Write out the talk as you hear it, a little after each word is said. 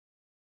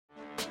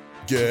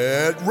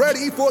Get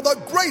ready for the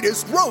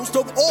greatest roast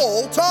of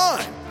all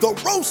time, the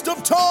Roast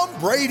of Tom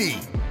Brady,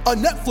 a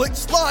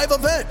Netflix live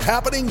event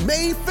happening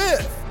May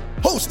 5th.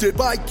 Hosted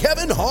by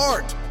Kevin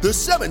Hart, the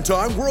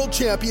 7-time world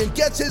champion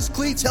gets his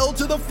cleats held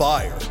to the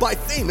fire by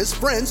famous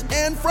friends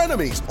and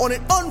frenemies on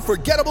an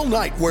unforgettable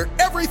night where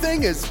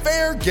everything is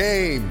fair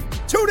game.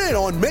 Tune in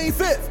on May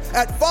 5th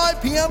at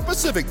 5 p.m.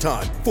 Pacific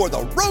time for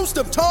the Roast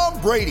of Tom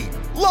Brady,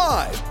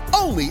 live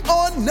only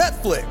on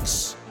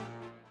Netflix.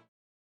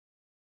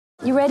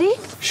 You ready?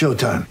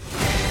 Showtime.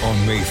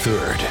 On May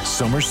 3rd,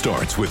 summer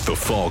starts with The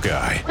Fall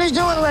Guy. Let's do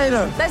it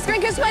later. Let's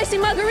drink a spicy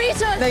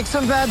margarita. Make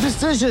some bad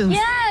decisions.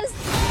 Yes!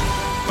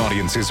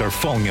 Audiences are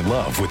falling in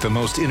love with the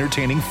most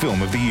entertaining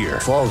film of the year.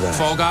 Fall Guy.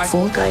 Fall Guy?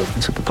 Fall guy.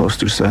 That's what the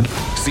poster said.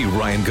 See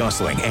Ryan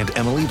Gosling and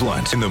Emily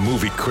Blunt in the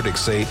movie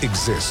critics say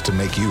exists to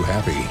make you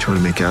happy. Trying to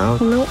make it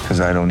out? Nope. Because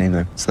I don't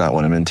either. It's not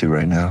what I'm into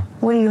right now.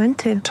 What are you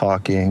into?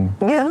 Talking.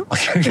 Yeah.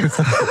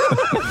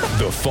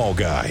 The Fall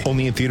Guy.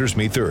 Only in theaters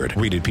May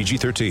 3rd. Rated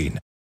PG-13.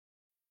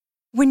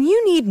 When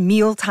you need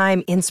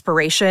mealtime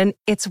inspiration,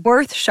 it's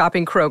worth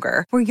shopping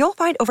Kroger, where you'll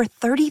find over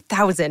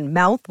 30,000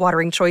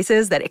 mouth-watering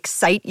choices that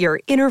excite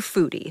your inner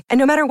foodie. And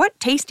no matter what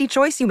tasty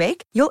choice you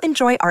make, you'll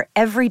enjoy our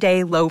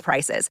everyday low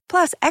prices,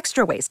 plus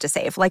extra ways to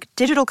save, like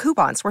digital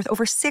coupons worth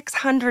over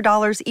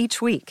 $600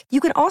 each week. You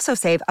can also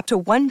save up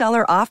to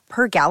 $1 off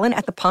per gallon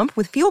at the pump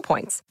with fuel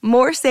points.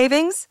 More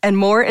savings and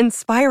more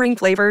inspiring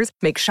flavors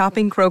make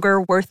shopping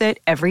Kroger worth it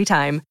every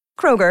time.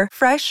 Kroger,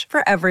 fresh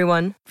for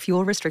everyone.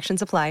 Fuel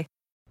restrictions apply.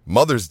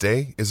 Mother's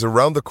Day is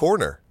around the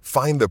corner.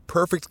 Find the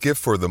perfect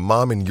gift for the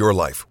mom in your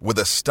life with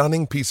a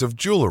stunning piece of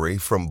jewelry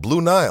from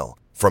Blue Nile.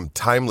 From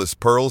timeless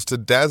pearls to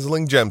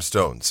dazzling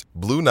gemstones,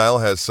 Blue Nile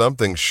has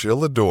something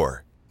she'll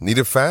adore. Need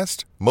it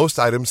fast? Most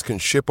items can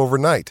ship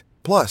overnight.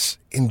 Plus,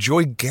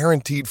 enjoy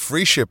guaranteed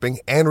free shipping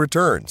and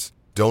returns.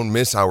 Don't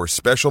miss our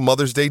special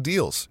Mother's Day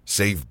deals.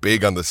 Save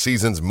big on the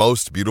season's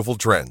most beautiful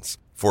trends.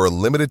 For a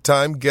limited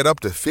time, get up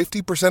to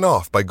 50%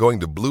 off by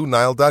going to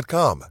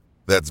BlueNile.com.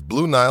 That's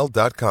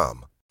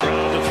BlueNile.com.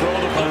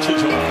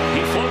 Punches on.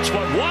 He floats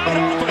one wide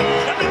open,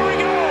 and there he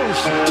goes.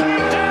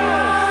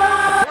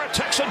 Touchdown! For a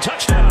Texan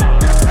touchdown.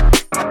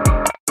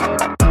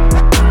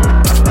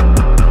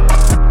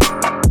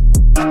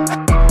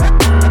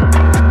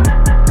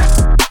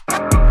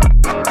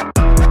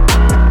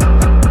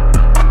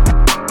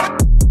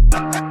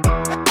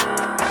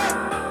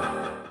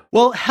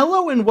 Well,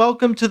 hello and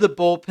welcome to the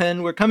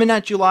Bullpen. We're coming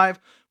at you live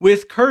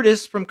with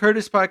Curtis from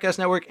Curtis Podcast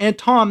Network and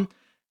Tom,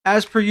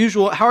 as per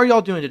usual. How are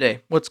y'all doing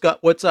today? What's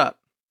up?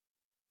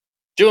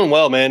 Doing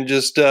well, man.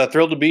 Just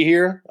thrilled to be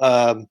here.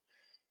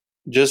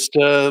 Just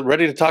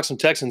ready to talk some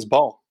Texans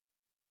ball.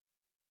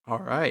 All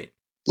right.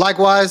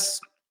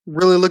 Likewise,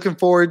 really looking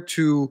forward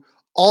to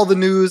all the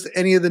news,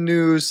 any of the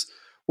news.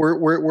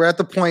 We're at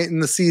the point in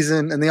the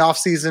season, in the off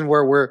season,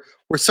 where we're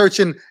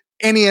searching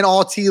any and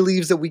all tea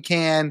leaves that we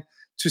can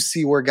to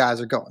see where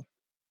guys are going.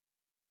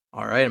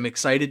 All right. I'm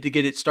excited to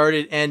get it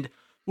started, and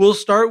we'll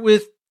start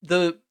with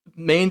the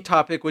main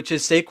topic, which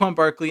is Saquon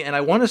Barkley. And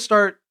I want to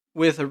start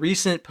with a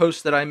recent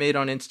post that I made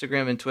on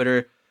Instagram and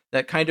Twitter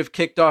that kind of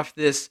kicked off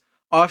this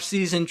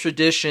off-season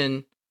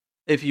tradition,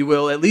 if you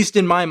will, at least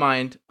in my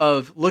mind,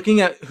 of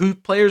looking at who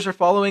players are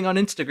following on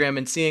Instagram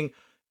and seeing,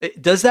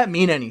 does that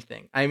mean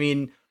anything? I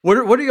mean, what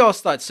are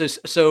y'all's thoughts?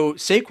 So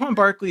Saquon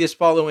Barkley is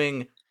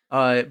following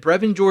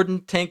Brevin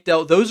Jordan, Tank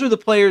Dell. Those are the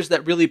players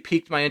that really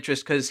piqued my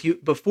interest, because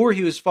before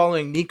he was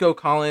following Nico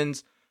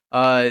Collins,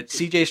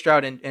 CJ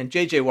Stroud, and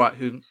JJ Watt,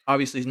 who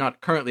obviously is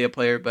not currently a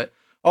player, but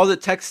all the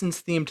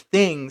Texans themed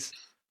things.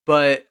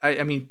 But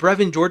I mean,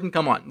 Brevin Jordan,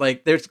 come on.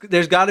 Like there's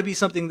got to be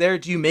something there.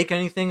 Do you make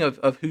anything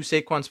of who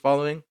Saquon's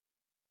following?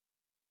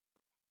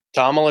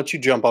 Tom, I'll let you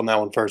jump on that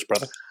one first,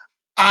 brother.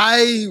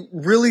 I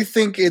really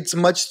think it's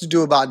much to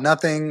do about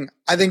nothing.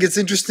 I think it's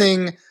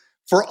interesting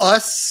for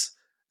us.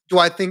 Do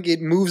I think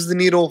it moves the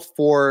needle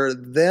for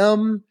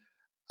them?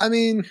 I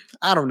mean,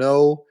 I don't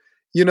know.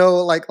 You know,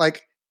 like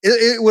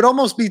it would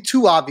almost be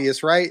too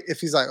obvious, right? If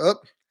he's like, oh,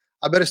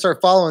 I better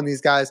start following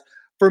these guys.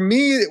 For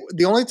me,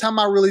 the only time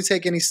I really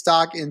take any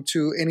stock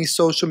into any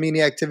social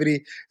media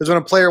activity is when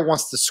a player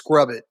wants to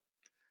scrub it.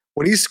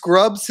 When he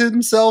scrubs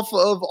himself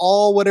of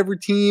all whatever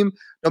team,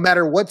 no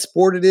matter what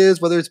sport it is,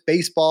 whether it's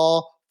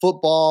baseball,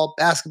 football,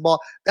 basketball,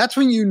 that's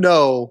when you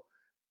know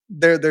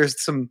there's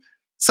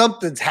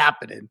something's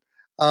happening.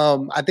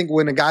 I think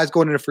when a guy's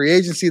going into free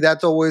agency,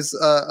 that's always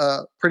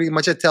pretty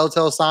much a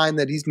telltale sign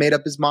that he's made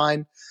up his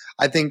mind.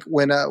 I think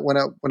when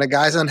a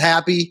guy's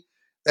unhappy,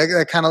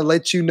 that kind of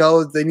lets you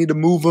know they need to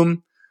move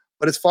him.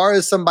 But as far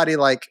as somebody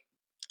like,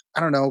 I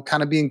don't know,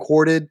 kind of being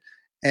courted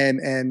and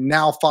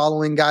now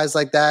following guys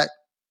like that,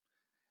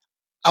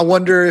 I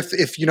wonder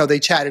if you know, they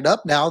chatted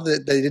up now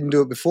that they didn't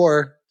do it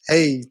before.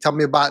 Hey, tell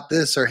me about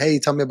this, or hey,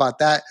 tell me about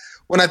that.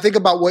 When I think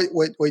about what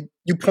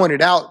you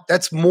pointed out,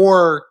 that's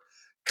more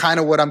kind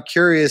of what I'm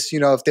curious, you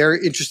know, if they're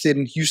interested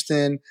in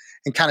Houston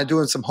and kind of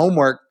doing some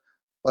homework,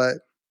 but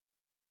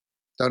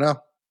don't know.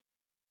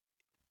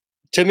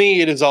 To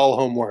me, it is all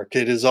homework.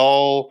 It is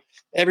all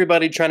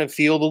everybody trying to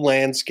feel the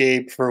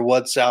landscape for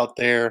what's out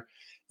there.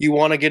 you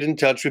want to get in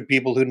touch with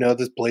people who know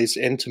this place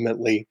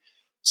intimately.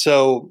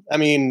 So, I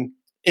mean,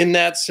 in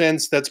that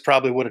sense, that's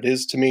probably what it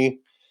is to me.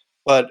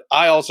 But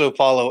I also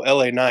follow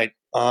LA Knight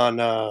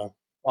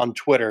on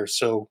Twitter.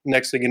 So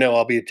next thing you know,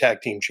 I'll be a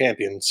tag team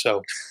champion.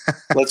 So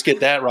let's get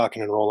that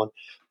rocking and rolling.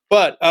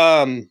 But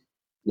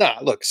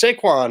look,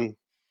 Saquon's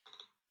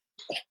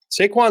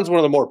one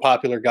of the more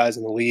popular guys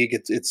in the league.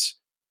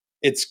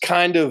 It's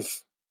kind of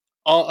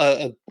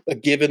a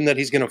given that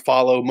he's going to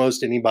follow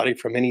most anybody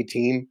from any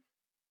team.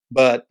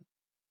 But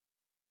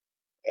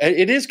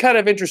it is kind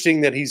of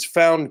interesting that he's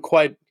found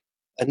quite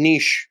a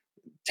niche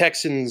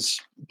Texans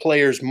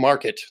players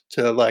market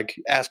to like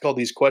ask all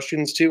these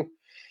questions to.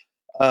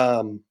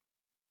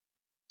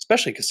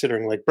 Especially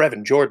considering like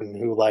Brevin Jordan,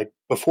 who like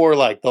before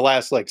like the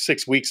last like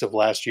 6 weeks of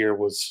last year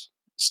was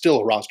still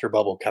a roster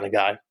bubble kind of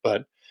guy.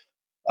 But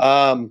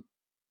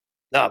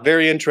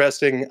very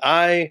interesting.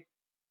 God,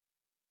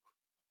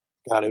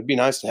 it'd be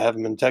nice to have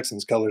him in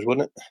Texans colors,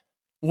 wouldn't it?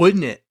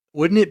 Wouldn't it?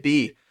 Wouldn't it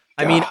be?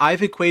 I mean, God.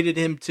 I've equated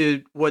him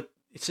to what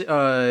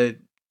Christian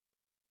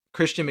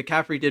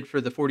McCaffrey did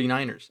for the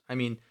 49ers. I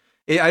mean,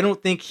 I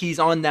don't think he's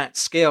on that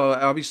scale.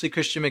 Obviously,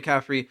 Christian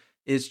McCaffrey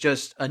is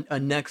just a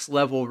next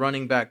level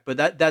running back, but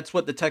that's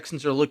what the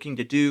Texans are looking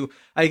to do.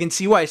 I can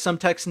see why some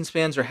Texans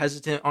fans are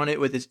hesitant on it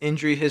with his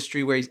injury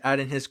history, where he's at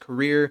in his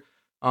career.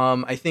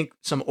 I think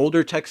some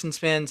older Texans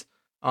fans,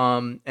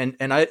 and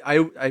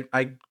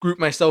I group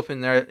myself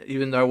in there,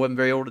 even though I wasn't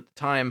very old at the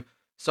time,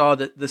 saw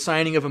the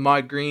signing of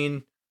Ahmad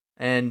Green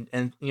and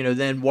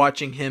then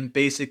watching him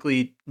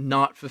basically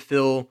not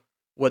fulfill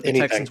what the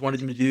Texans wanted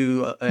him to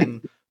do,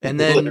 and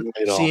then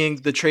seeing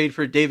the trade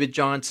for David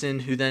Johnson,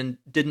 who then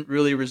didn't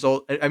really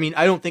result. I mean,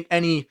 I don't think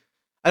there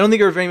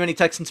were very many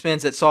Texans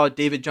fans that saw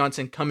David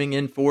Johnson coming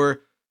in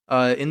for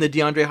in the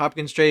DeAndre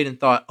Hopkins trade and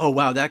thought, oh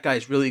wow, that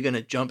guy's really going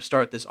to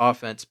jumpstart this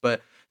offense.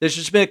 But there's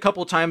just been a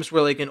couple times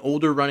where like an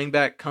older running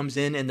back comes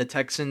in and the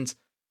Texans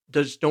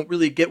don't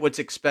really get what's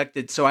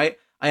expected. So I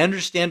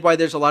understand why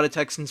there's a lot of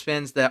Texans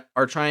fans that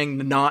are trying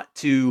not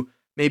to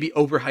maybe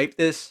overhype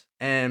this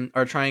and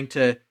are trying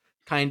to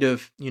kind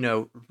of,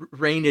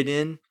 rein it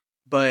in.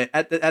 But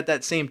at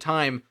that same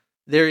time,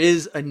 there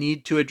is a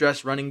need to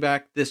address running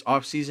back this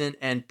offseason.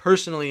 And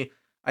personally,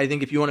 I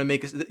think if you want to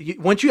make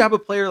once you have a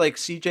player like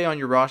CJ on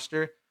your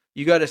roster,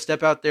 you got to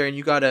step out there and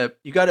you got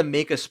to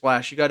make a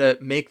splash. You got to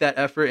make that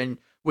effort. And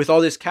with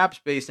all this cap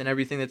space and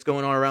everything that's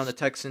going on around the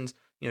Texans,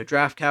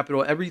 draft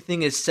capital,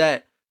 everything is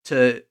set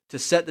to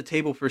set the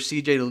table for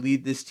CJ to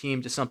lead this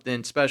team to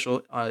something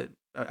special. I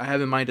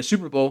have in mind a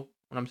Super Bowl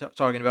when I'm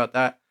talking about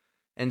that.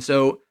 And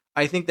so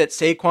I think that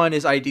Saquon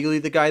is ideally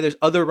the guy. There's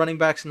other running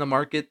backs in the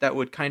market that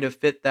would kind of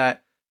fit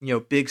that,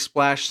 big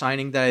splash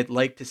signing that I'd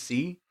like to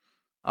see.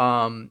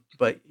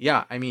 But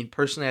yeah, I mean,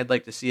 personally, I'd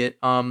like to see it.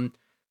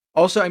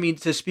 Also, I mean,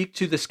 to speak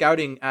to the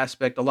scouting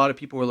aspect, a lot of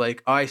people were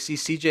like, oh, I see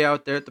CJ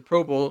out there at the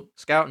Pro Bowl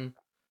scouting,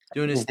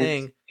 doing his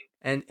thing.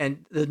 And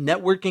the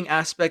networking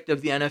aspect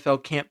of the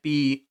NFL can't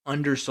be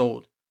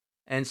undersold.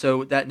 And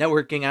so that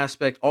networking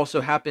aspect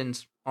also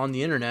happens on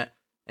the internet.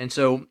 And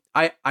so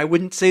I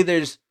wouldn't say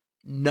there's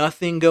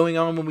nothing going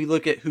on when we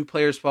look at who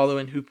players follow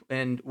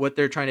and what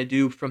they're trying to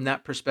do from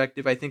that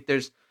perspective. I think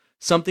there's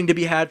something to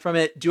be had from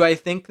it. Do I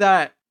think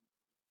that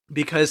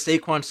because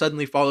Saquon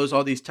suddenly follows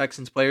all these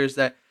Texans players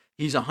that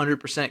he's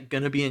 100%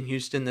 going to be in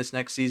Houston this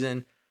next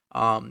season?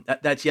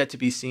 That's yet to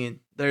be seen.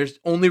 There's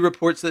only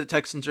reports that the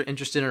Texans are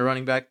interested in a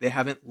running back. They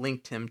haven't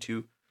linked him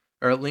to,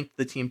 or linked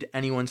the team to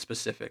anyone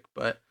specific.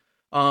 But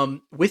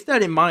with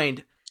that in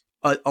mind,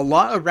 a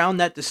lot around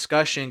that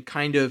discussion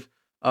kind of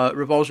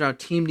revolves around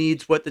team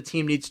needs, what the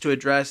team needs to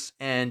address.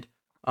 And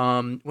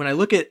when I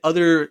look at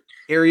other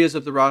areas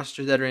of the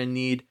roster that are in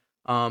need,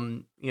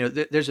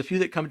 there's a few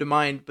that come to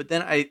mind. But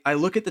then I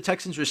look at the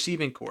Texans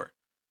receiving core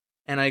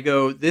and I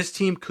go, this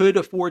team could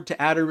afford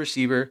to add a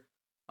receiver.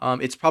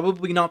 It's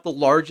probably not the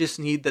largest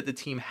need that the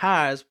team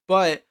has,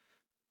 but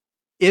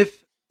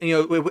if,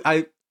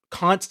 I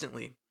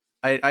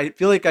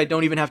feel like I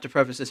don't even have to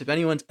preface this. If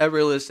anyone's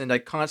ever listened, I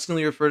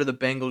constantly refer to the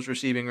Bengals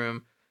receiving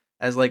room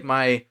as like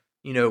my,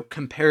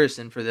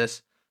 comparison for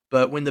this.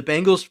 But when the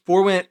Bengals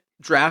forewent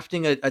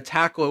drafting a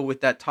tackle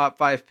with that top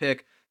 5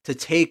 pick to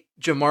take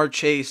Jamar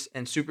Chase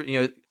and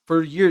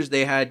for years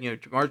they had,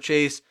 Jamar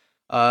Chase,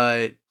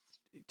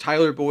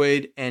 Tyler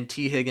Boyd and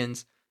T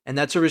Higgins. And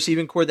that's a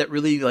receiving core that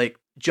really like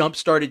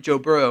jump-started Joe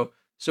Burrow.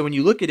 So when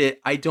you look at it,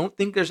 I don't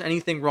think there's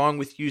anything wrong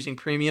with using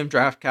premium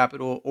draft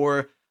capital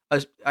or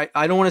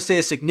I don't want to say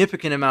a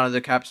significant amount of the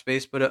cap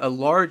space, but a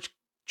large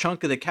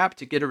chunk of the cap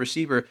to get a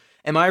receiver.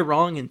 Am I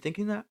wrong in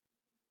thinking that?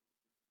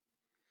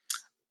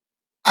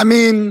 I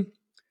mean,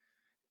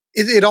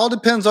 it all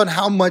depends on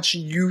how much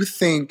you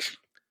think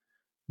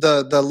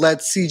the let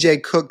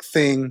CJ cook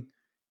thing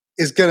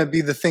is going to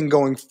be the thing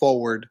going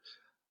forward.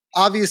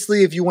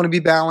 Obviously, if you want to be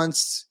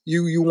balanced,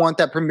 you want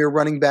that premier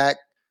running back.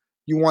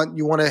 You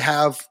want to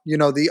have,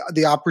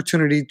 the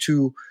opportunity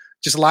to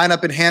just line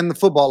up and hand the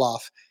football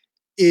off.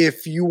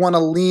 If you want to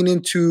lean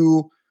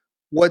into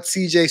what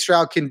CJ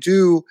Stroud can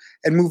do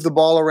and move the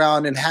ball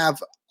around and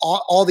have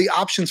all the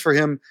options for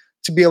him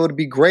to be able to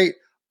be great,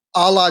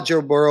 a la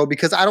Joe Burrow,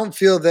 because I don't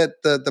feel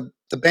that the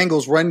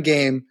Bengals run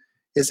game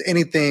is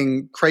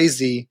anything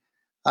crazy.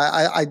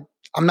 I'm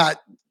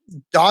not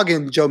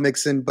dogging Joe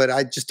Mixon, but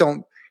I just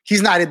don't.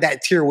 He's not in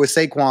that tier with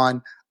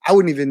Saquon. I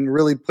wouldn't even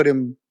really put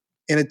him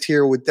in a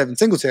tier with Devin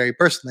Singletary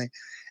personally.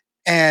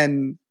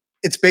 And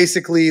it's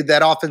basically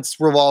that offense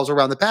revolves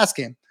around the pass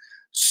game.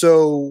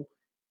 So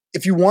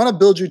if you want to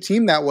build your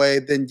team that way,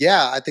 then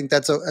yeah, I think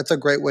that's a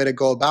great way to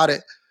go about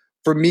it.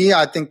 For me,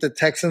 I think the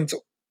Texans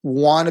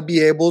want to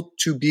be able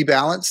to be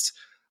balanced.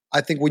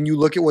 I think when you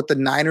look at what the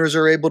Niners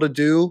are able to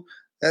do,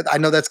 I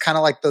know that's kind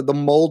of like the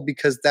mold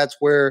because that's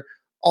where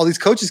all these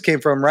coaches came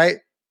from, right?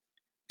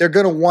 They're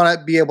going to want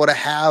to be able to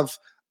have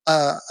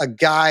a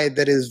guy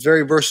that is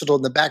very versatile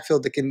in the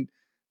backfield that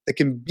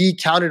can be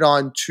counted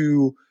on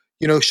to,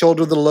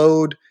 shoulder the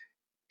load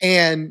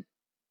and,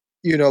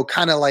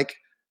 kind of like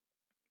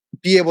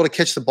be able to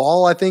catch the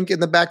ball, I think, in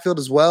the backfield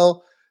as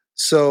well.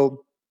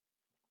 So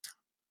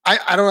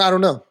I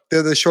don't know.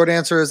 The short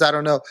answer is I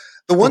don't know.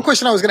 The one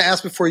question I was going to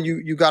ask before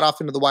you got off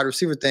into the wide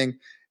receiver thing,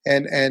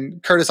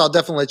 and Curtis, I'll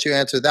definitely let you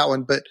answer that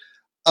one. But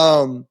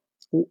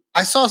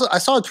I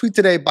saw a tweet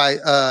today by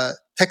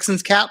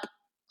Texans Cap.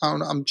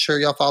 I'm sure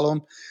y'all follow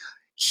him.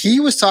 He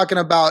was talking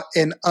about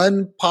an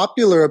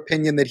unpopular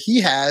opinion that he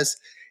has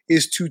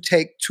is to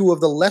take two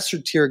of the lesser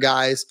tier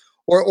guys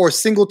or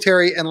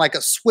Singletary and like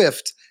a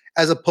Swift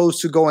as opposed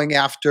to going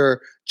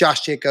after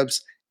Josh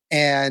Jacobs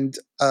and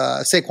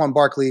Saquon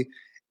Barkley.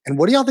 And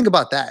what do y'all think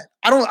about that?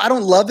 I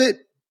don't love it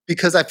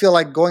because I feel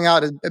like going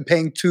out and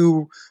paying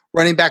two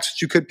running backs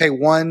that you could pay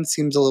one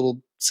seems a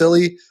little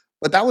silly,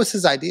 but that was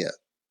his idea.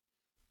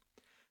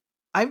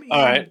 All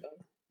right.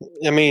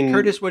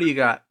 Curtis, what do you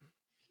got?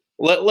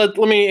 Let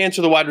me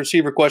answer the wide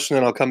receiver question,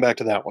 then I'll come back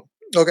to that one.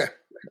 Okay.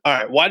 All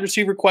right. Wide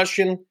receiver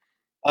question.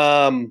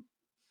 I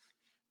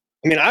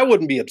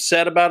wouldn't be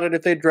upset about it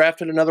if they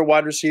drafted another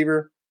wide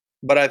receiver,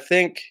 but I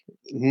think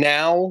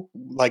now,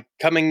 like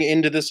coming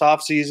into this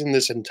offseason,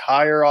 this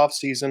entire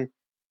offseason,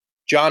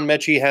 John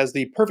Mechie has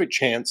the perfect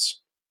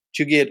chance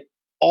to get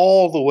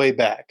all the way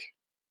back.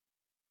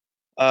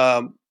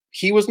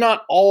 He was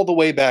not all the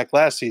way back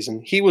last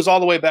season. He was all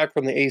the way back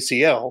from the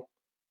ACL,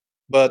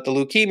 but the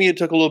leukemia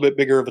took a little bit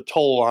bigger of a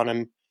toll on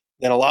him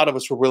than a lot of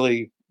us were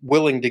really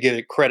willing to give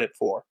it credit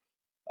for.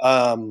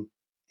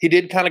 He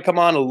did kind of come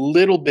on a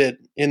little bit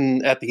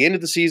at the end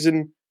of the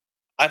season.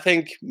 I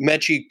think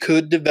Mechie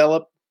could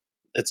develop.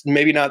 It's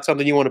maybe not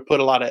something you want to put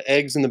a lot of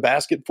eggs in the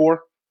basket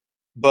for,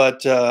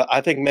 but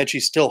I think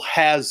Mechie still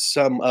has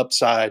some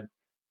upside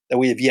that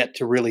we have yet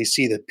to really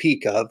see the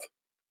peak of.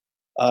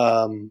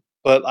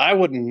 But I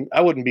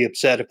wouldn't be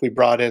upset if we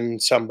brought in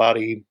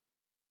somebody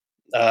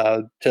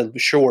to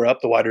shore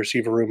up the wide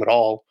receiver room at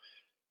all.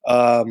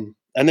 And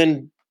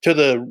then to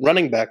the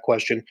running back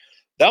question,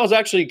 that was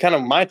actually kind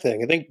of my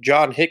thing. I think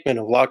John Hickman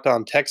of Locked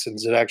On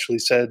Texans had actually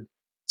said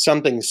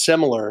something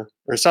similar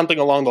or something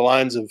along the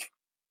lines of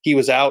he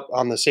was out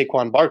on the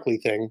Saquon Barkley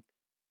thing.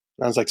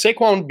 And I was like,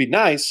 Saquon would be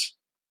nice,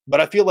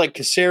 but I feel like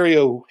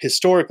Caserio,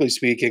 historically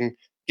speaking,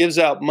 gives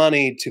out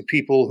money to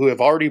people who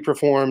have already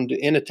performed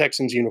in a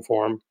Texans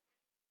uniform.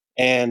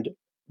 And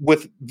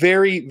with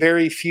very,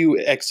 very few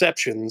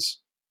exceptions,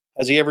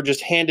 has he ever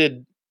just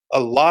handed a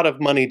lot of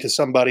money to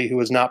somebody who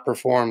has not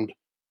performed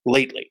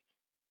lately?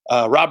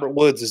 Robert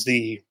Woods is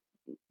the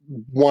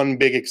one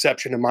big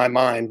exception in my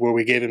mind where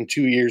we gave him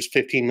 2 years,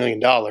 $15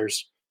 million, and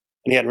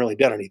he hadn't really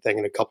done anything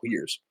in a couple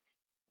years.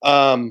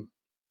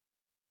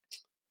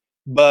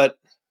 But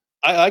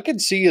I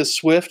could see a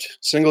Swift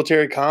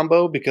Singletary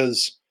combo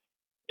because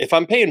if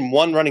I'm paying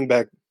one running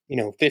back,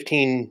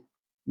 $15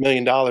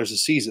 million a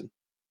season,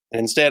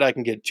 and instead I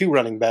can get two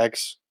running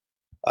backs,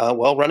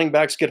 running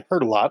backs get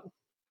hurt a lot,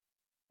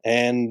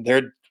 and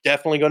they're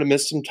definitely going to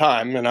miss some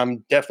time, and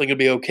I'm definitely going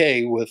to be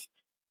okay with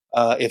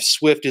if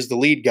Swift is the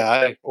lead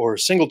guy or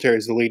Singletary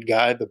is the lead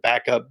guy, the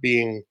backup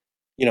being,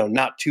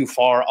 not too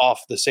far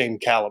off the same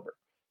caliber.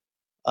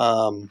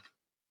 That's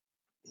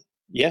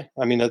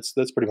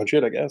pretty much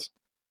it, I guess.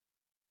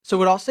 So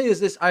what I'll say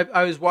is this: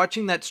 I was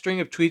watching that string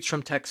of tweets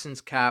from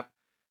Texans Cap,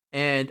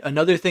 and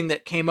another thing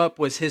that came up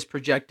was his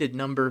projected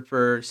number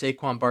for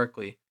Saquon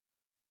Barkley,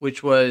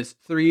 which was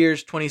 3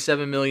 years,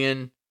 $27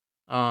 million,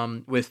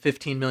 with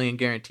 $15 million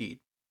guaranteed.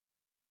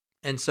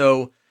 And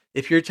so,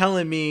 if you're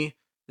telling me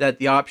that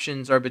the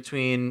options are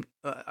between,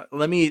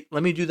 let me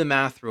do the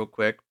math real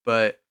quick,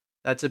 but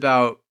that's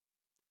about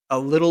a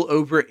little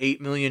over $8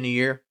 million a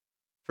year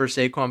for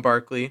Saquon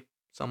Barkley,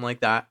 something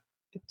like that.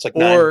 It's like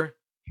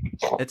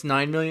It's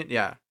 $9 million.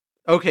 Yeah.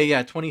 Okay.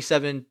 Yeah.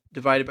 27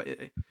 divided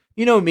by.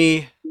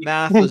 Me,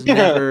 math was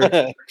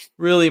never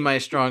really my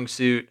strong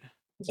suit.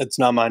 It's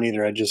not mine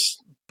either.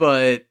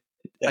 But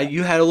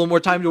you had a little more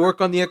time to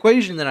work on the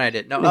equation than I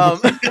did. No.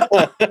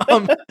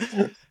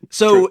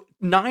 So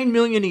 $9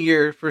 million a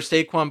year for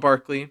Saquon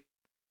Barkley.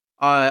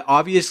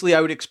 Obviously,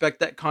 I would expect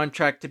that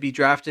contract to be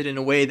drafted in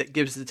a way that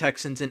gives the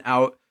Texans an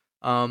out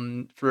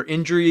for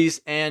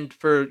injuries and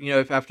for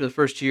if after the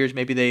first 2 years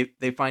maybe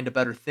they find a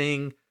better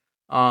thing.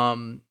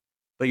 But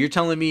you're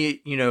telling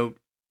me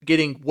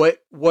getting what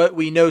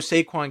we know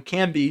Saquon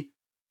can be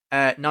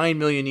at $9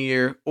 million a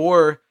year,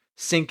 or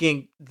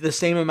sinking the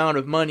same amount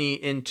of money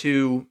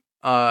into,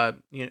 or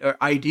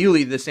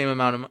ideally the same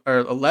amount of,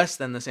 or less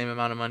than the same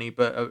amount of money,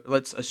 but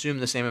let's assume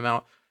the same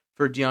amount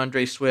for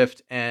DeAndre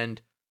Swift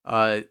and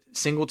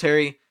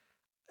Singletary.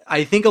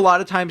 I think a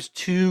lot of times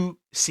two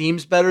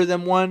seems better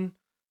than one,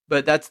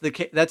 but that's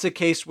a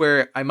case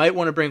where I might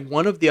want to bring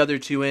one of the other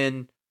two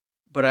in,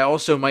 but I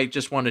also might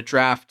just want to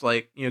draft,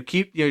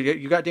 keep,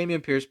 you got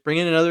Dameon Pierce, bring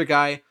in another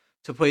guy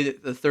to play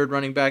the third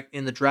running back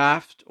in the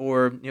draft,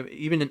 or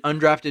even an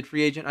undrafted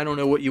free agent. I don't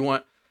know what you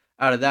want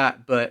out of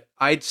that, but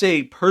I'd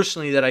say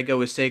personally that I go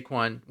with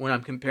Saquon when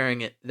I'm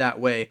comparing it that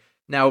way.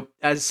 Now,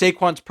 as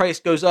Saquon's price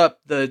goes up,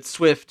 the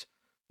Swift,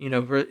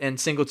 and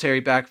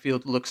Singletary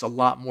backfield looks a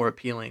lot more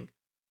appealing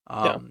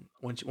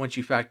once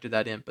you factor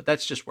that in. But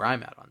that's just where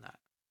I'm at on that.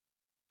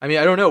 I mean,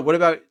 I don't know. What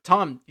about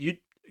Tom?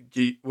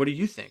 What do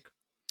you think?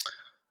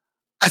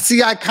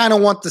 I kind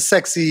of want the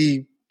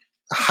sexy,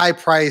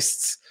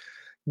 high-priced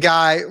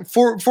guy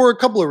for a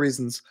couple of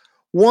reasons.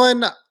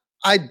 One,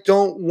 I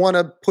don't want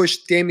to push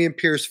Dameon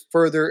Pierce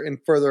further and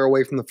further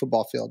away from the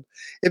football field.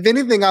 If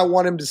anything, I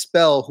want him to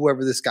spell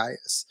whoever this guy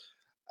is.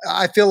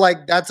 I feel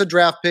like that's a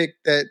draft pick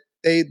that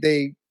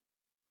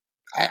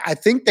I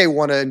think they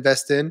want to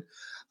invest in.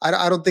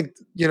 I don't think,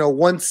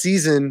 one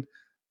season,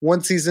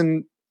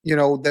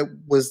 that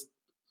was,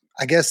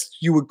 I guess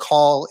you would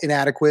call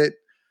inadequate,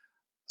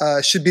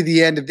 should be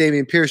the end of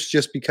Dameon Pierce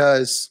just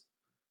because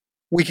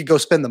we could go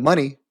spend the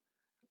money.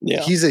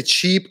 Yeah. He's a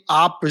cheap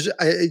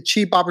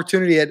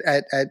opportunity at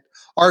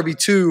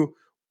RB2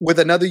 with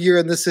another year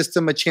in the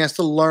system, a chance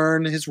to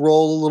learn his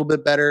role a little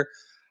bit better.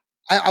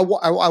 I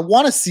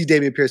want to see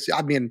Dameon Pierce.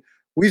 I mean,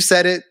 we've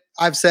said it.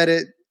 I've said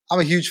it. I'm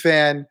a huge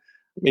fan.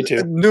 Me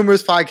too.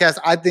 Numerous podcasts.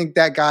 I think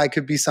that guy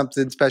could be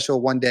something special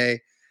one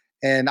day.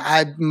 And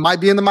I might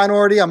be in the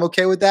minority. I'm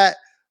okay with that.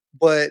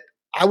 But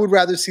I would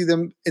rather see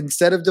them,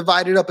 instead of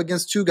divided up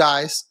against two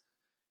guys,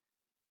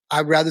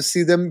 I'd rather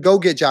see them go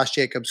get Josh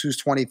Jacobs, who's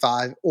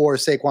 25, or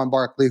Saquon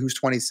Barkley, who's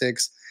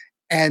 26,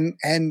 and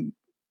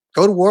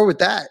go to war with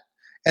that.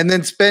 And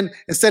then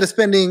instead of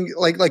spending,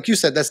 like you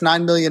said, that's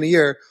 $9 million a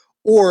year.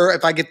 Or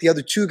if I get the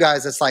other two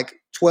guys, that's like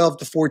 $12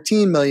 to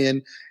 $14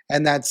 million,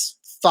 and that's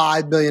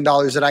 $5 million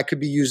that I could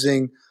be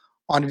using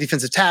on a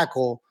defensive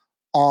tackle,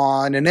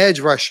 on an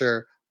edge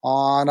rusher,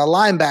 on a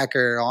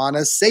linebacker, on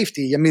a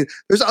safety. I mean,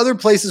 there's other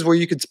places where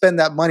you could spend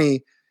that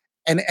money,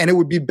 and it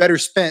would be better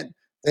spent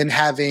than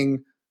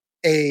having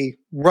a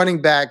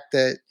running back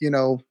that,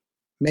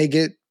 may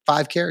get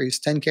 5 carries,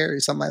 10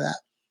 carries, something like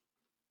that.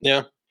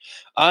 Yeah.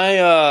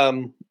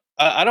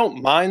 I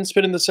don't mind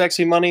spending the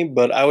sexy money,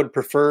 but I would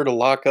prefer to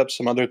lock up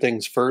some other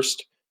things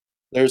first.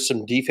 There's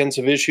some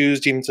defensive issues,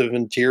 defensive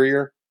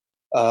interior,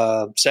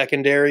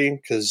 secondary,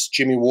 because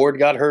Jimmy Ward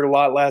got hurt a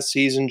lot last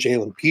season.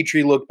 Jalen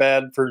Petrie looked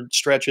bad for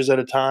stretches at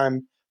a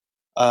time.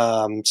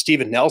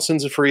 Steven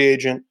Nelson's a free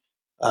agent.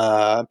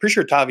 I'm pretty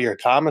sure Tavier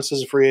Thomas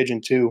is a free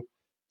agent too.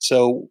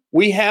 So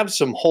we have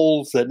some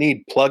holes that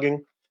need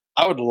plugging.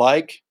 I would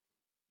like,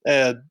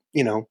 it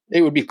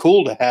would be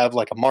cool to have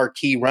like a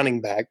marquee running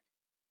back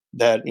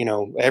that,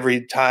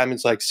 every time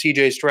it's like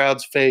CJ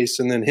Stroud's face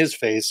and then his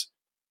face.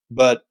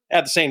 But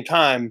at the same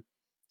time,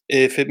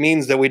 if it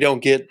means that we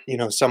don't get,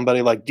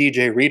 somebody like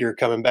DJ Reader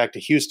coming back to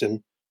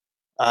Houston,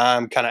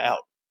 I'm kind of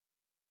out.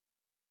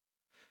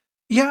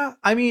 Yeah,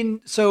 I mean,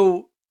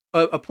 so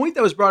a point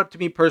that was brought up to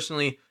me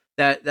personally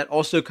that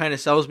also kind of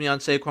sells me on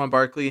Saquon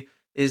Barkley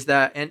is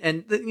that,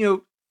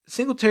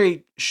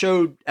 Singletary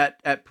showed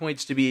at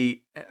points to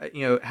be,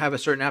 have a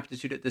certain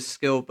aptitude at this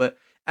skill, but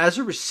as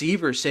a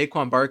receiver,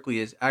 Saquon Barkley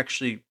is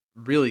actually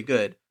really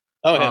good.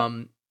 Oh,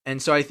 yeah.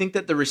 And so I think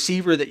that the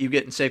receiver that you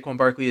get in Saquon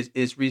Barkley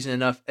is reason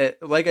enough.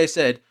 Like I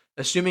said,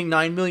 assuming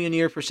 $9 million a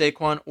year for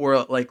Saquon,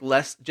 or like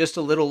less, just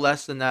a little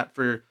less than that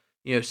for,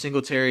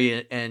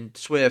 Singletary and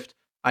Swift,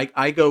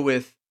 I go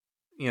with,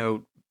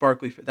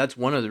 Barkley. That's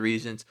one of the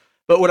reasons.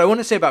 But what I want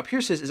to say about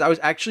Pierce is I was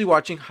actually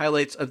watching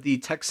highlights of the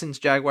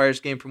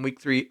Texans-Jaguars game from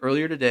Week 3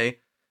 earlier today,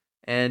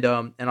 and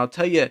I'll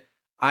tell you,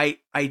 I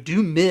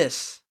do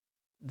miss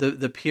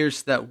the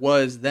Pierce that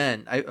was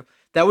then.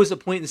 That was a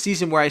point in the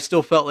season where I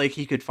still felt like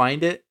he could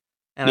find it,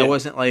 and yeah. I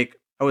wasn't like,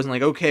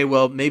 okay,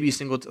 well, maybe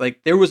Singletary.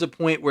 There was a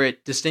point where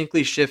it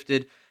distinctly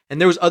shifted,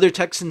 and there was other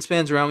Texans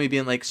fans around me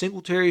being like,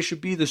 Singletary should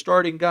be the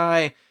starting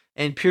guy,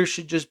 and Pierce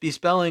should just be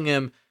spelling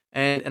him.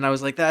 And I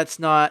was like, that's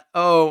not,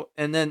 but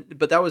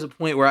that was a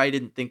point where I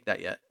didn't think that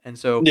yet. And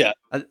so yeah.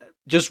 I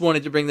just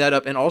wanted to bring that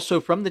up. And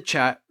also from the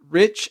chat,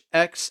 Rich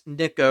X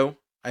Nico,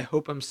 I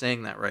hope I'm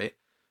saying that right,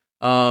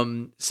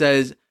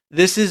 says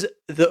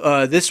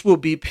this will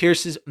be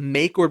Pierce's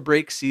make or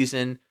break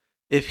season.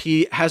 If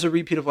he has a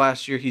repeat of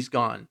last year, he's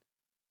gone.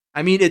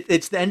 I mean,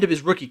 it's the end of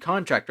his rookie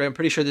contract, right? I'm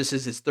pretty sure this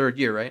is his 3rd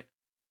year, right?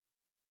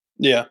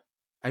 Yeah.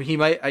 I mean, he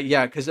might,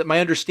 because my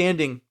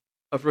understanding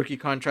of rookie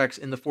contracts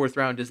in the 4th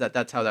round is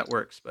that's how that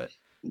works, but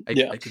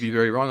I could be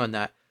very wrong on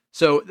that.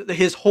 So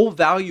his whole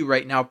value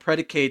right now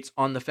predicates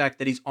on the fact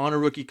that he's on a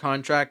rookie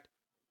contract,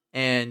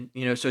 and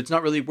so it's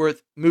not really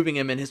worth moving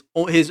him. And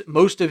his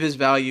most of his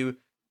value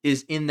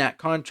is in that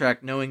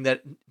contract, knowing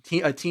that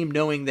a team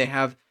knowing they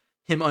have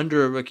him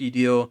under a rookie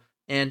deal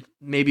and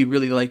maybe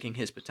really liking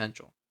his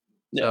potential.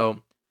 Yeah.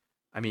 So,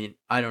 I mean,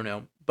 I don't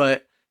know,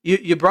 but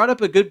you brought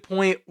up a good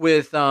point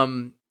with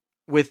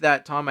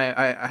that, Tom.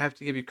 I have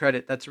to give you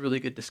credit. That's a really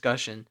good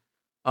discussion.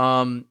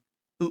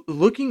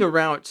 Looking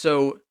around,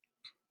 so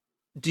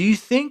do you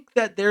think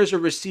that there's a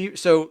receiver?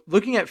 So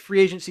looking at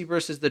free agency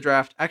versus the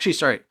draft,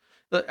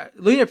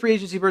 looking at free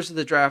agency versus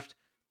the draft,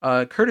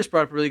 Curtis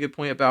brought up a really good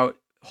point about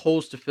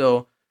holes to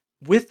fill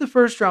with the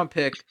first round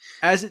pick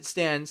as it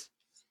stands.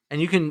 And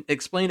you can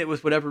explain it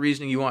with whatever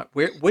reasoning you want.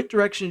 What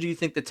direction do you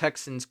think the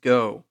Texans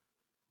go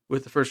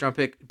with the first round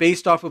pick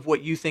based off of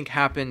what you think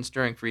happens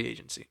during free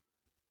agency?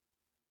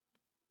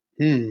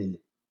 That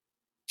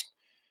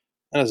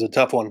is a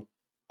tough one.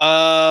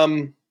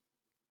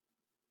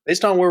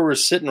 Based on where we're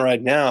sitting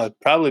right now, it'd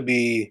probably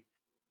be,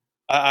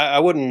 I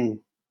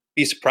wouldn't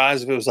be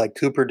surprised if it was like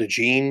Cooper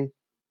DeJean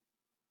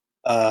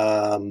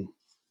from,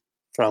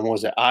 what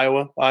was it,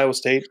 Iowa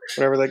State,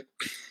 whatever. It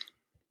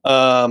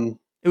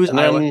was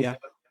Iowa, yeah.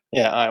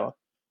 Yeah, Iowa.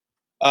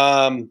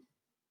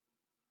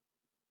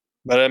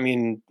 But I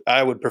mean,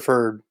 I would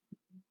prefer,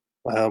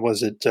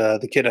 was it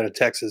the kid out of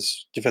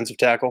Texas, defensive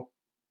tackle,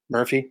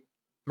 Murphy?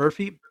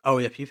 Oh,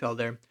 yeah, he fell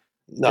there.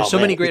 No, There's so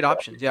many great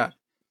options, yeah.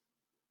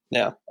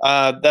 Yeah,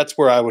 that's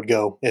where I would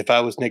go if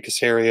I was Nick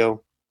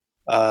Caserio.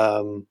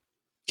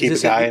 Keep a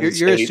guy in the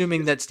You're state.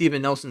 assuming that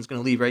Steven Nelson's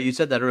going to leave, right? You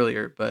said that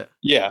earlier, but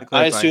yeah,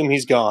 I assume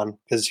he's gone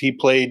because he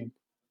played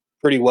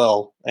pretty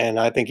well, and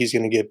I think he's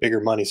going to get bigger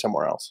money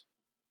somewhere else.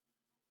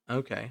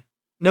 Okay.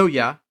 No,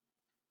 yeah.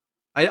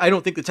 I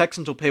don't think the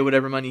Texans will pay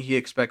whatever money he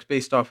expects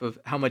based off of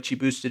how much he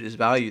boosted his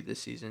value this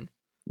season.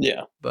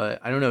 Yeah. But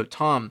I don't know,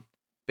 Tom,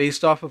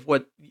 based off of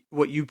what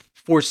you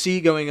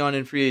foresee going on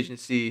in free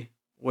agency,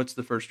 what's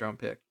the first round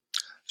pick?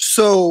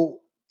 So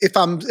if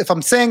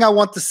I'm saying I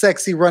want the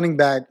sexy running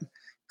back,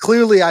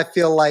 clearly I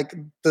feel like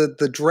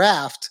the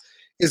draft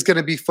is going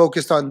to be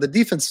focused on the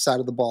defensive side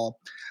of the ball.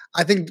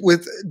 I think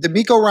with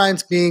DeMeco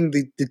Ryans being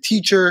the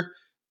teacher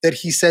that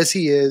he says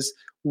he is,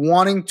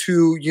 wanting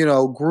to,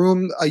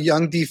 groom a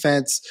young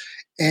defense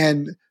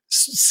and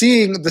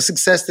seeing the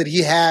success that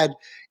he had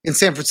in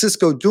San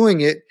Francisco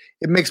doing it,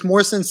 it makes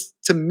more sense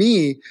to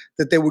me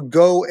that they would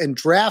go and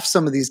draft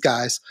some of these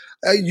guys.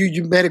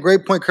 You made a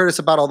great point, Curtis,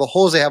 about all the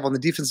holes they have on the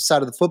defensive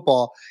side of the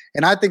football.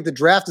 And I think the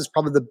draft is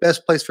probably the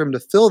best place for him to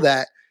fill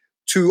that,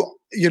 to,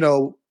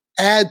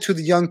 add to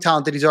the young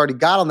talent that he's already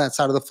got on that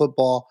side of the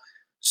football.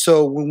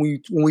 So when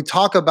we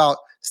talk about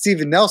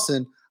Steven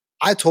Nelson,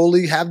 I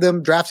totally have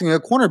them drafting a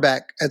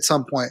cornerback at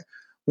some point.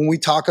 When we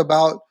talk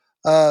about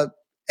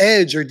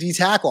edge or D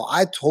tackle,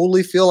 I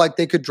totally feel like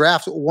they could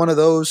draft one of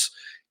those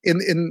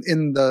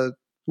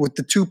with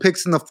the 2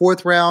 picks in the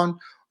 4th round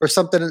or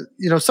something,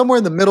 somewhere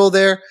in the middle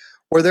there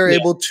where they're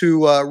able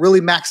to really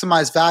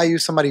maximize value.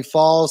 Somebody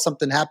falls,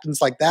 something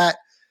happens like that,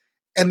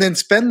 and then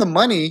spend the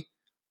money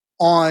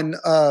on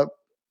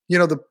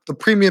the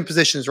premium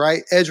positions,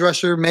 right? Edge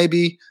rusher,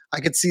 maybe I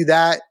could see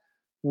that.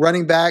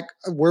 Running back,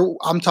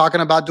 I'm talking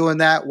about doing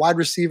that. Wide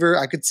receiver,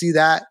 I could see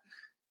that.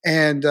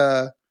 And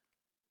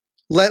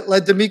let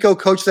DeMeco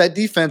coach that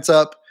defense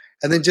up,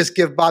 and then just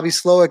give Bobby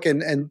Slowick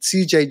and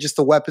CJ just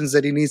the weapons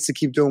that he needs to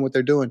keep doing what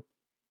they're doing.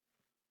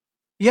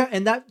 Yeah,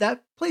 and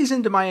that plays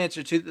into my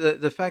answer too.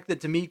 The fact that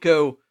the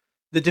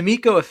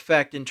DeMeco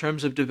effect in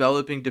terms of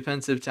developing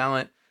defensive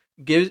talent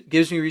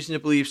gives me reason to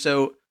believe.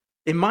 So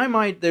in my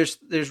mind, there's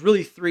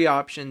really 3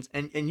 options,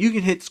 and you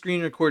can hit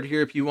screen record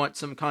here if you want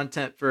some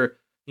content for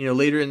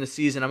later in the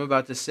season. I'm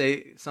about to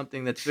say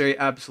something that's very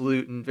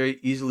absolute and very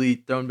easily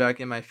thrown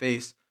back in my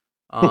face.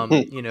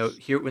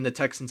 Here when the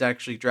Texans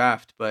actually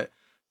draft, but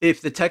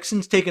if the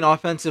Texans take an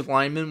offensive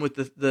lineman with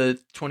the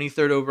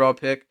 23rd overall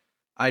pick,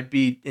 I'd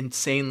be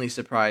insanely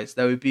surprised.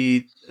 That would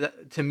be,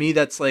 to me,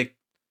 that's like,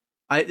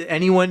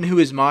 anyone who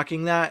is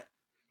mocking that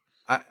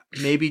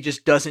maybe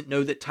just doesn't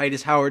know that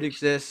Titus Howard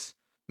exists.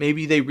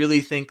 Maybe they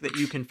really think that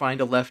you can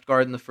find a left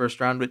guard in the first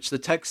round, which the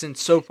Texans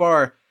so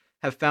far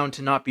have found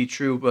to not be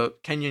true,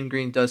 but Kenyon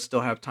Green does still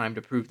have time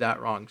to prove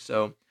that wrong.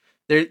 So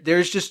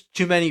there's just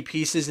too many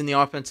pieces in the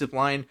offensive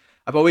line.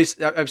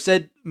 I've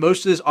said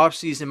most of this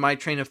offseason, my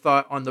train of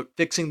thought on the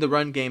fixing the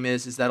run game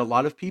is that a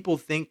lot of people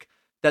think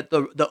that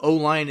the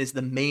O-line is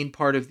the main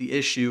part of the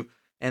issue,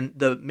 and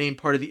the main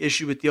part of the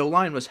issue with the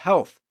O-line was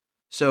health.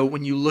 So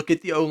when you look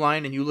at the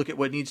O-line and you look at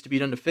what needs to be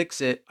done to fix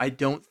it, I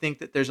don't think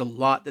that there's a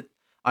lot that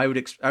I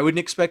wouldn't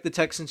expect the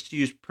Texans to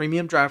use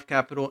premium draft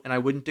capital, and I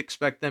wouldn't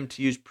expect them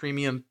to use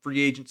premium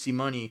free agency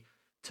money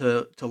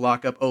to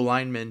lock up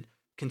O-linemen,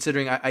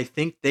 considering I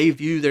think they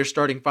view their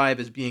starting 5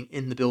 as being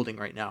in the building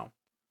right now.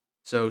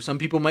 So some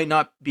people might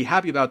not be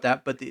happy about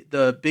that, but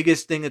the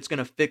biggest thing that's going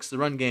to fix the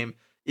run game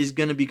is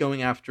going to be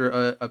going after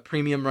a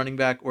premium running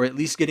back, or at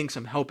least getting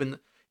some help in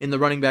the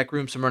running back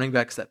room, some running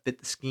backs that fit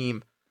the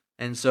scheme.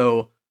 And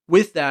so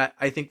with that,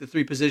 I think the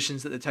 3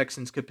 positions that the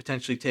Texans could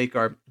potentially take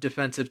are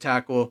defensive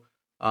tackle,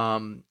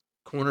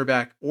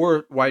 cornerback,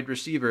 or wide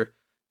receiver.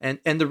 And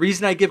the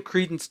reason I give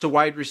credence to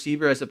wide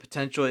receiver as a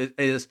potential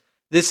is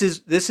this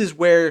is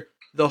where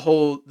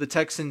the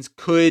Texans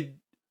could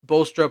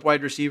bolster up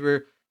wide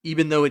receiver,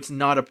 even though it's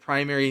not a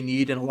primary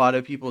need and a lot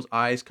of people's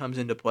eyes comes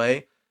into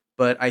play.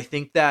 But I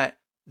think that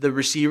the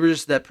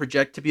receivers that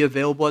project to be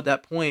available at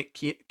that point,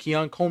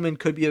 Keon Coleman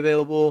could be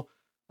available.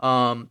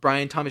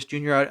 Brian Thomas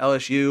Jr. out at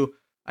LSU.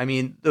 I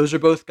mean, those are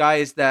both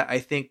guys that I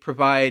think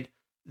provide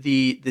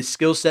the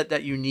skill set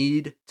that you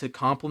need to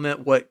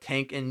complement what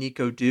Tank and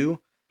Nico do,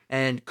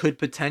 and could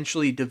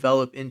potentially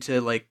develop into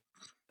like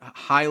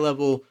high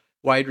level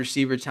wide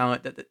receiver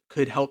talent that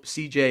could help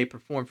CJ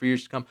perform for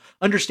years to come.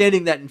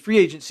 Understanding that in free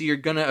agency, you're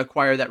going to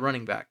acquire that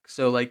running back.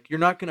 So like, you're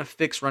not going to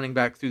fix running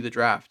back through the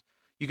draft.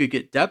 You could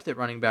get depth at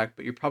running back,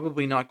 but you're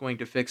probably not going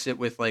to fix it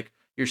with like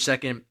your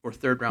second or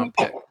third round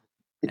pick.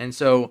 And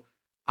so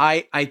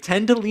I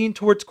tend to lean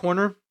towards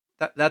corner.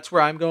 That's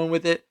where I'm going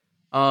with it.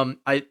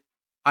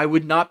 I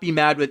would not be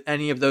mad with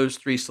any of those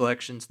three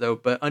selections though,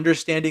 but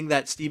understanding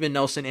that Steven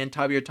Nelson and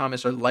Tavir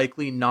Thomas are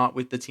likely not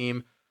with the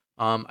team,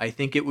 I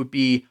think it would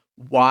be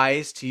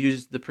wise to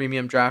use the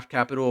premium draft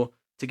capital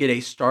to get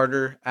a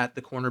starter at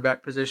the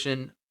cornerback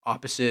position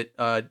opposite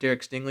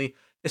Derek Stingley,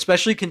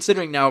 especially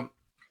considering now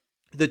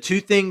the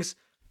two things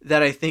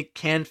that I think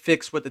can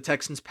fix what the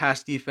Texans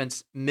pass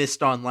defense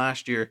missed on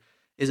last year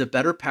is a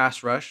better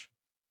pass rush.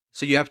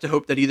 So you have to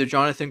hope that either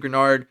Jonathan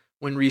Grenard,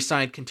 when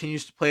re-signed,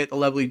 continues to play at the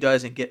level he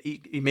does and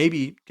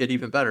maybe get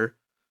even better,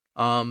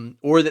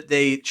 or that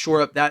they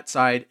shore up that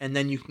side, and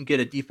then you can get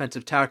a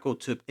defensive tackle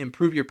to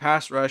improve your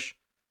pass rush.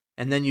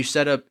 And then you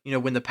set up,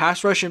 when the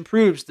pass rush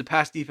improves, the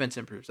pass defense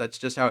improves. That's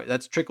just how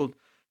that's trickle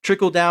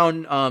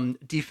down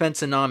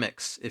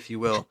defenseonomics, if you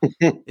will,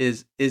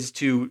 is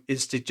to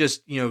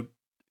just,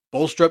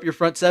 bolster up your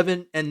front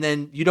seven, and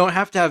then you don't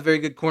have to have very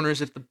good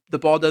corners if the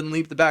ball doesn't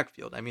leave the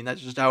backfield. I mean,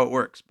 that's just how it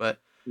works. But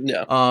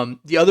yeah.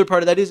 The other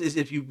part of that is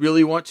if you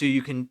really want to,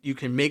 you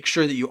can make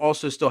sure that you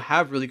also still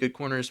have really good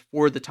corners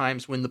for the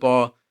times when the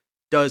ball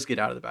does get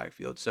out of the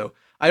backfield. So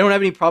I don't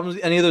have any problems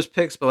with any of those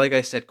picks, but like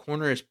I said,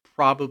 corner is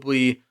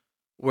probably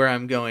where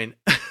I'm going.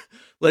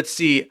 Let's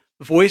see.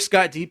 Voice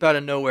got deep out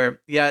of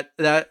nowhere. Yeah,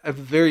 that I have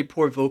very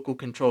poor vocal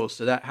control,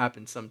 so that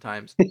happens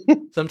sometimes.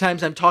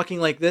 Sometimes I'm talking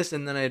like this,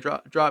 and then I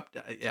dropped.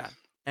 Yeah.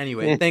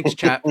 Anyway, thanks,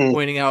 chat, for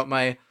pointing out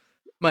my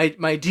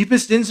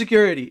deepest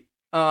insecurity.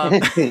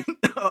 But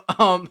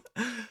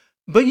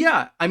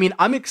yeah, I mean,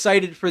 I'm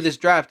excited for this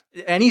draft.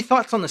 Any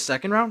thoughts on the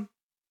second round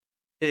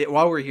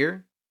while we're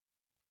here?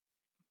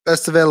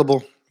 Best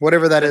available,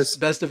 whatever that is.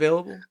 Best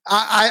available?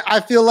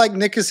 I feel like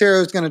Nick Caserio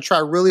is going to try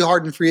really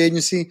hard in free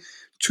agency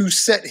to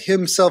set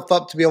himself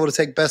up to be able to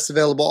take best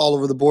available all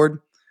over the board.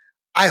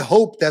 I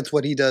hope that's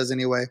what he does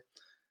anyway.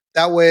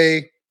 That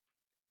way,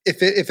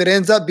 if it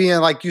ends up being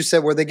like you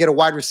said, where they get a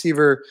wide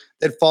receiver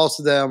that falls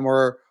to them,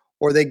 or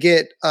they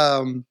get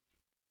a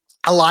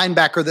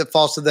linebacker that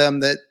falls to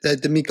them that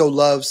D'Amico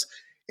loves,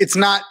 it's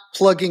not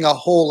plugging a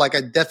hole like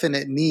a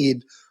definite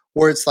need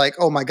where it's like,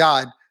 oh my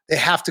God, they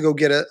have to go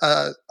get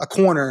a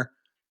corner.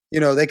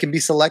 They can be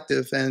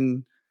selective,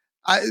 and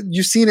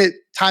you've seen it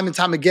time and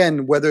time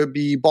again, whether it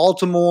be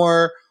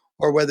Baltimore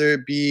or whether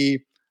it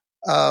be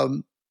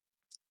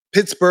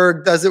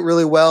Pittsburgh does it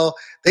really well.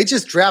 They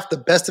just draft the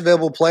best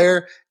available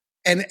player,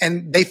 and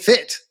they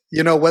fit.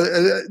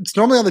 Whether it's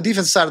normally on the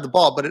defensive side of the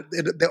ball, but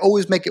they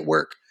always make it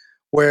work.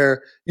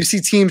 Where you see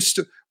teams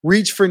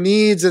reach for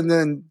needs, and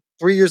then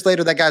 3 years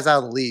later, that guy's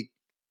out of the league.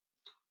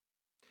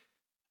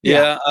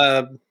 Yeah,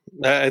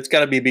 it's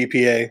got to be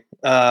BPA.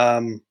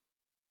 I'm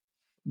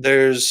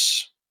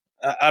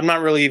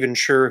not really even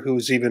sure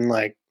who's even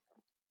like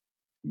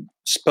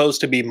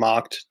supposed to be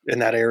mocked in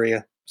that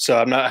area, so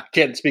I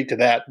can't speak to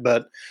that.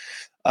 But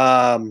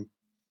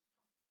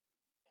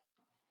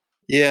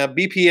yeah,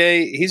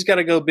 BPA, he's got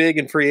to go big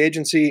in free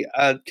agency.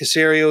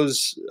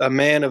 Casario's a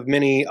man of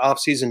many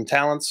offseason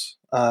talents.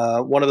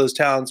 One of those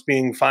talents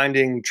being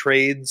finding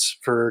trades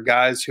for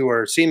guys who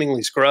are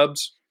seemingly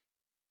scrubs,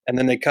 and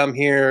then they come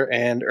here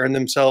and earn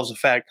themselves a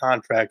fat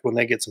contract when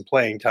they get some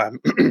playing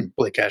time.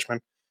 Blake Cashman.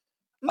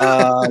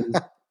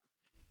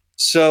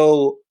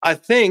 So I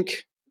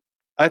think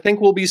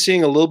we'll be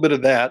seeing a little bit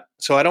of that.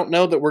 So I don't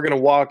know that we're going to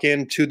walk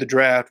into the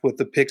draft with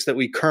the picks that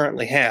we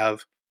currently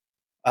have.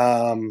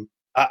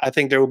 I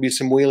think there will be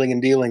some wheeling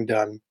and dealing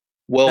done.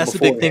 That's the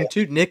big thing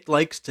too. Nick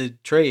likes to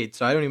trade,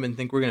 so I don't even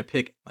think we're going to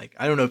pick.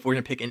 I don't know if we're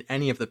going to pick in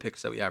any of the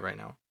picks that we have right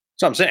now.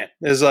 So I'm saying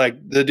is like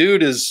the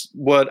dude is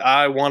what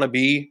I want to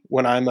be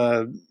when I'm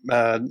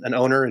an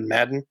owner in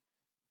Madden,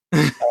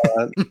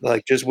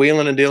 like just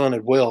wheeling and dealing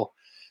at will.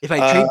 If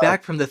I trade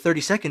back from the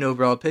 32nd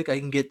overall pick, I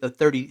can get the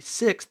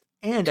 36th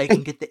and I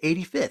can get the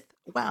 85th.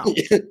 Wow.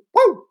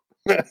 Woo!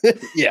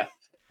 Yeah.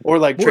 Or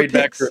like More trade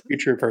picks. back for a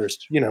future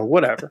first,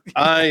 whatever.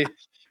 I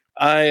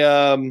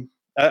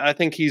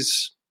think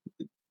he's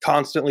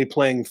constantly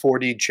playing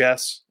 4D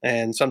chess,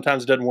 and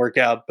sometimes it doesn't work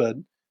out, but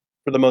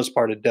for the most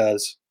part it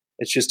does.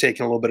 It's just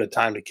taking a little bit of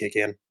time to kick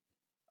in.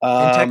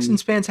 And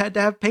Texans fans had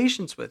to have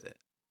patience with it.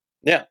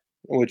 Yeah.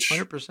 Which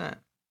 100%.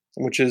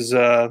 Which is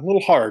a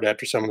little hard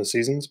after some of the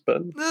seasons,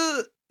 but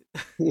a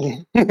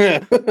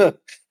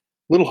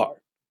little hard.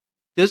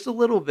 Just a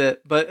little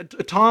bit.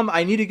 But Tom,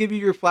 I need to give you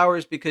your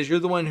flowers because you're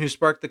the one who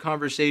sparked the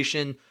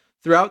conversation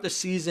throughout the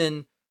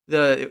season.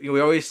 We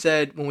always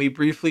said when we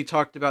briefly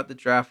talked about the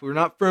draft, we were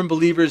not firm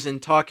believers in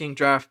talking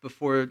draft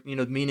before,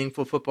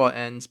 meaningful football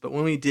ends. But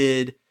when we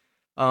did,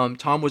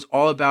 Tom was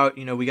all about,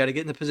 we got to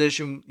get in the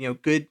position,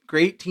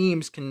 great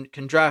teams can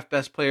draft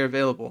best player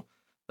available.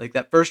 Like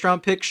that first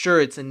round pick,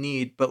 sure, it's a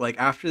need. But like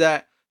after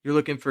that, you're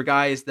looking for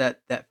guys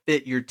that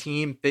fit your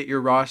team, fit your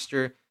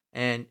roster,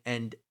 and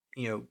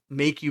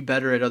make you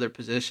better at other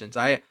positions.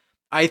 I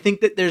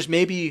think that there's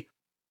maybe,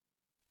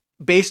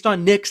 based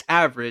on Nick's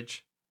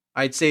average,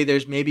 I'd say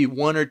there's maybe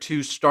one or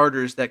two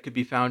starters that could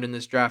be found in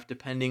this draft,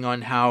 depending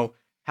on how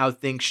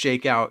things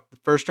shake out. The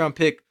first round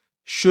pick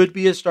should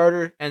be a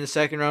starter, and the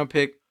second round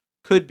pick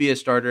could be a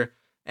starter.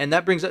 And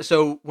that brings up,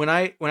 so when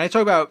I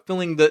talk about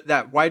filling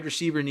that wide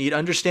receiver need,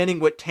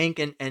 understanding what Tank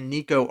and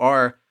Nico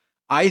are,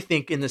 I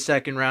think in the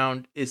second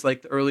round is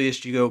like the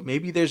earliest you go.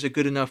 Maybe there's a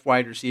good enough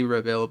wide receiver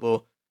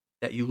available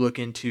that you look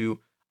into.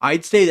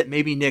 I'd say that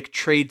maybe Nick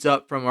trades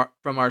up from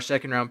our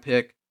second round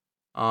pick,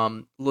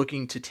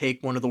 looking to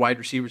take one of the wide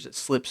receivers that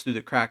slips through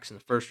the cracks in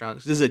the first round.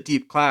 This is a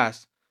deep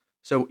class.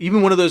 So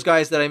even one of those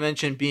guys that I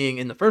mentioned being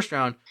in the first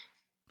round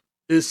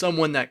is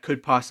someone that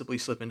could possibly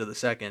slip into the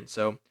second.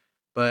 So,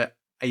 but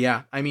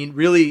yeah, I mean,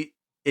 really,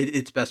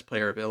 it's best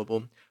player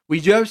available. We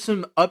do have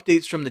some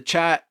updates from the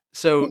chat.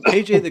 So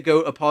KJ the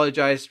GOAT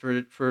apologized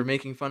for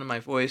making fun of my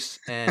voice,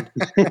 and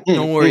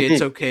don't worry,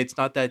 it's okay. It's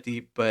not that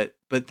deep, but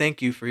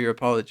thank you for your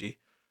apology.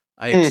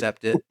 I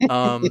accept it.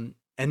 And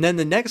then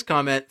the next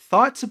comment,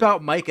 thoughts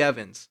about Mike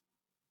Evans.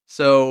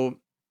 So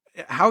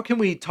how can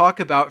we talk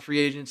about free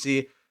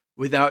agency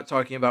without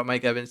talking about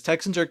Mike Evans?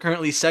 Texans are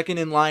currently second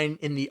in line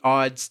in the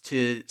odds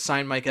to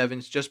sign Mike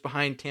Evans, just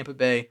behind Tampa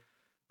Bay.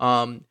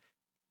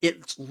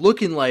 It's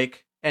looking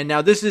like, and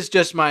now this is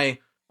just my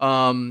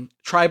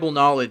tribal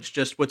knowledge,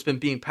 just what's been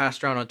being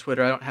passed around on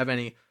Twitter. I don't have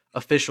any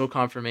official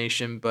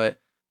confirmation, but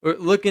we're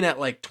looking at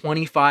like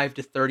 25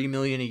 to 30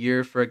 million a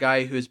year for a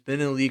guy who has been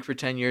in the league for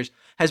 10 years.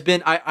 Has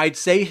been, I'd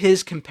say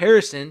his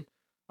comparison,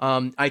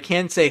 I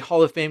can say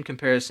Hall of Fame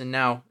comparison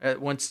now,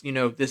 once,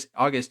 this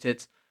August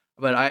hits,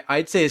 but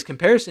I'd say his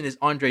comparison is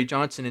Andre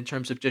Johnson in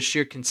terms of just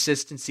sheer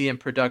consistency and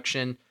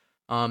production.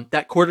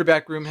 That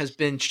quarterback room has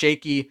been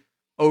shaky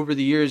over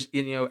the years,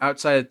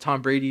 outside of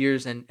Tom Brady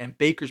years, and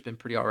Baker's been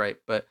pretty all right.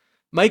 But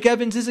Mike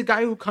Evans is a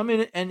guy who'll come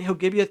in and he'll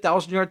give you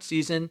 1,000-yard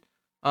season.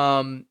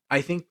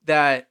 I think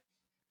that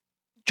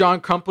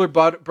John Crumpler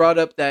brought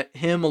up that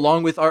him,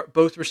 along with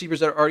both receivers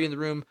that are already in the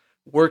room,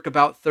 work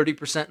about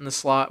 30% in the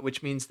slot,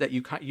 which means that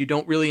you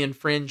don't really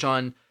infringe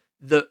on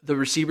the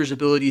receivers'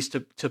 abilities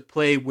to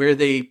play where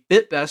they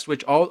fit best,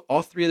 which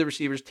all three of the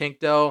receivers, Tank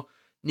Dell,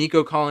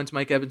 Nico Collins,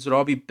 Mike Evans, would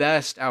all be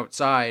best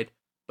outside,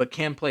 but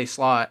can play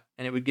slot,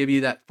 and it would give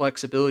you that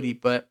flexibility.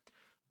 But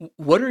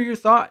what are your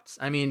thoughts?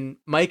 I mean,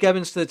 Mike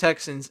Evans to the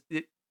Texans,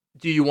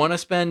 do you want to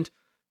spend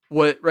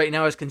what right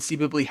now is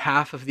conceivably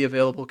half of the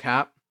available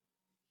cap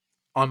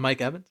on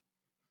Mike Evans?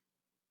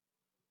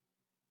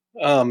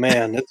 Oh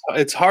man,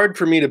 it's hard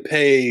for me to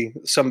pay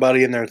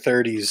somebody in their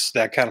 30s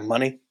that kind of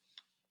money,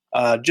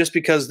 just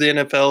because the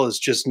NFL is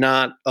just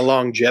not a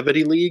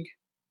longevity league,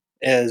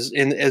 as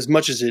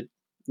much as it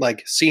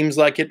like seems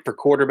like it for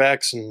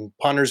quarterbacks and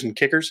punters and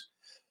kickers.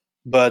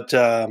 But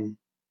I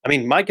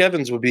mean, Mike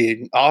Evans would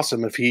be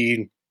awesome if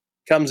he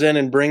comes in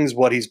and brings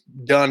what he's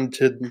done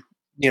to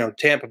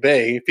Tampa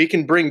Bay. If he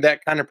can bring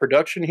that kind of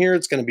production here,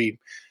 it's going to be,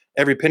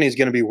 every penny is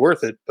going to be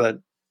worth it. But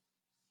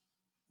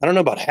I don't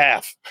know about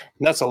half.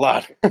 That's a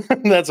lot.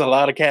 That's a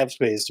lot of cap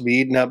space to be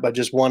eaten up by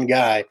just one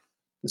guy,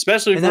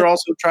 especially if we're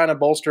also trying to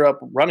bolster up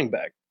running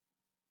back.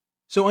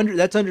 So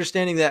that's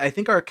understanding that I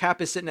think our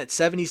cap is sitting at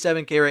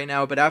 77K right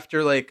now, but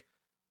after like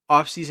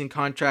off-season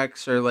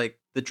contracts or like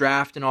the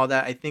draft and all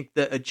that, I think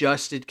the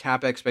adjusted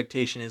cap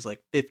expectation is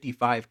like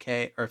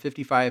 55K or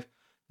 55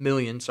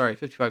 million. Sorry,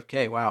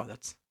 55K. Wow,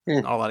 that's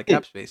not a lot of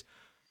cap space.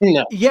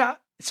 No. Yeah.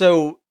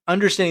 So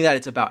understanding that,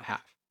 it's about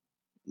half.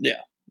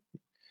 Yeah.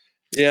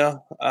 Yeah.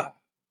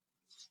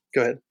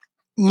 Go ahead.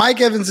 Mike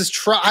Evans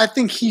I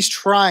think he's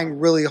trying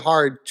really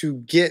hard to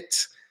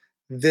get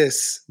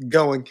this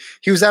going.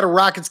 He was at a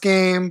Rockets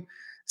game,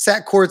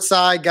 sat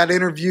courtside, got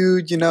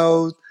interviewed,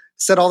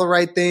 said all the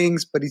right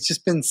things, but he's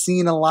just been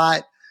seen a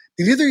lot.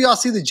 Did either of y'all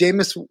see the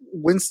Jameis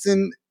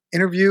Winston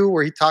interview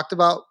where he talked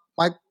about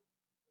Mike?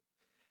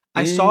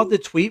 I saw the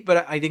tweet,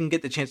 but I didn't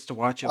get the chance to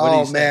watch it.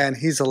 What man,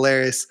 he's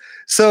hilarious.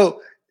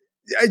 So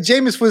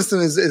Jameis Winston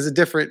is a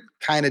different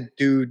kind of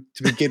dude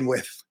to begin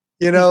with.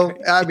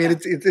 I mean,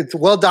 it's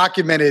well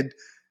documented,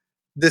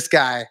 this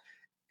guy.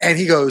 And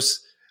he goes,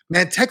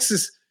 man,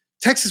 Texas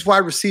wide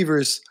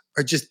receivers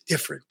are just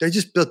different. They're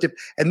just built different.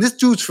 And this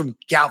dude's from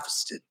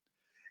Galveston.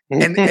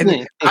 And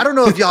I don't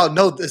know if y'all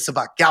know this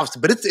about Galveston,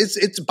 but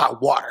it's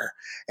about water.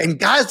 And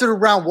guys that are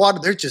around water,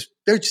 they're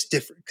just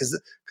different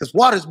because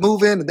water's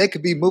moving and they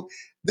could be moved.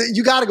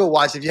 You got to go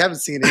watch it if you haven't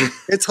seen it.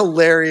 It's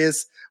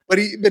hilarious. But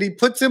he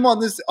puts him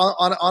on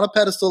a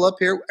pedestal up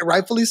here,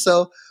 rightfully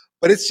so.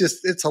 But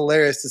it's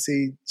hilarious to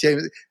see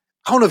James.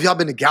 I don't know if y'all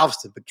been to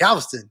Galveston, but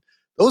Galveston,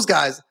 those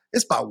guys,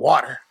 it's by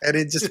water. And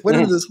it just went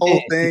into this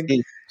whole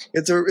thing.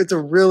 It's a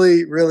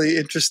really, really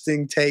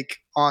interesting take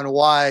on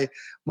why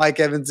Mike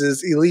Evans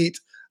is elite.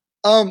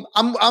 I'm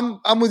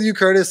with you,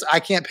 Curtis. I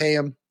can't pay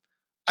him.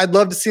 I'd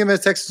love to see him in a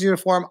Texas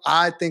uniform.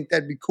 I think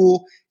that'd be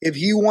cool. If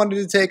he wanted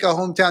to take a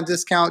hometown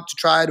discount to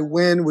try to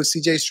win with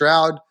CJ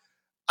Stroud,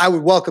 I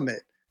would welcome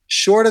it.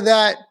 Short of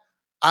that,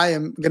 I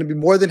am going to be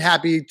more than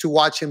happy to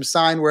watch him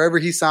sign wherever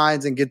he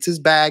signs and gets his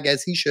bag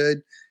as he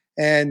should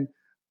and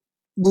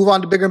move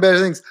on to bigger and better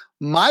things.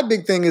 My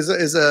big thing is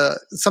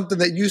something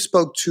that you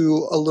spoke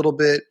to a little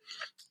bit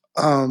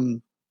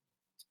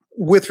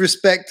with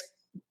respect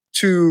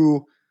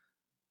to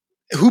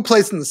who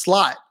plays in the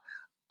slot.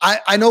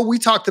 I know we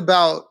talked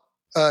about,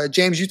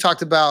 James, you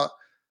talked about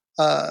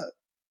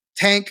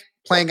Tank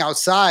playing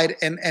outside.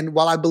 And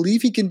while I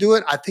believe he can do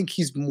it, I think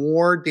he's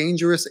more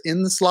dangerous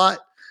in the slot,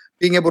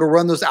 being able to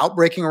run those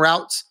outbreaking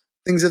routes,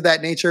 things of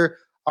that nature.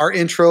 Our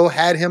intro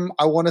had him,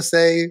 I want to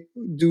say,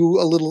 do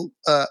a little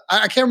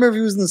I can't remember if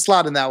he was in the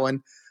slot in that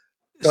one.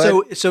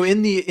 So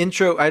in the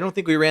intro, I don't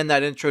think we ran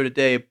that intro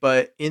today,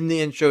 but in the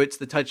intro, it's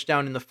the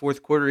touchdown in the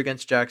fourth quarter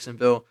against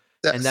Jacksonville.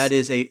 Yes. And that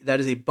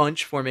is a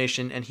bunch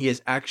formation, and he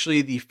is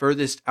actually the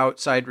furthest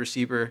outside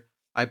receiver,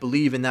 I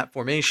believe, in that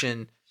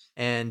formation.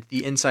 And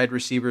the inside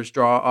receivers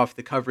draw off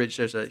the coverage.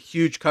 There's a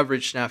huge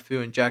coverage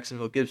snafu, and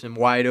Jacksonville gives him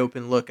wide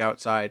open look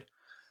outside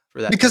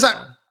for that. Because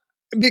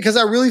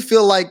I really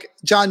feel like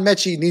John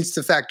Mechie needs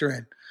to factor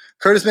in.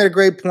 Curtis made a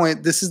great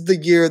point. This is the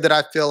year that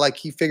I feel like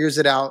he figures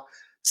it out.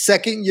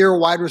 Second year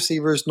wide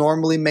receivers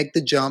normally make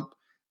the jump.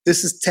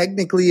 This is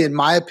technically, in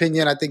my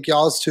opinion, I think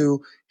y'all's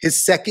too,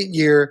 his second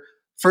year.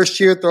 First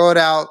year, throw it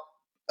out,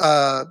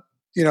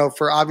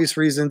 for obvious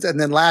reasons. And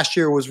then last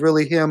year was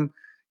really him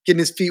getting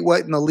his feet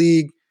wet in the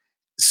league.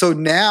 So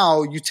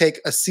now you take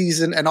a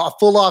season and a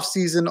full off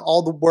season,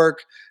 all the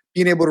work,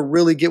 being able to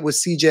really get with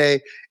CJ.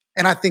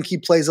 And I think he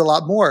plays a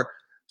lot more.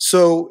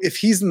 So if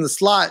he's in the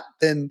slot,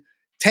 then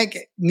Tank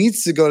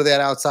needs to go to that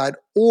outside,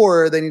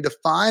 or they need to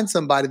find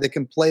somebody that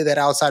can play that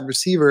outside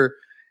receiver.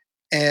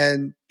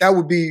 And that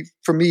would be,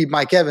 for me,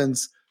 Mike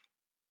Evans.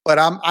 But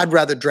I'd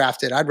rather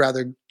draft it. I'd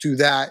rather do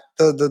that.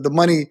 The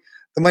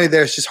money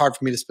there is just hard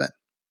for me to spend.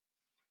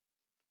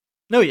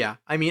 No, yeah.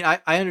 I mean, I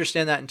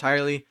understand that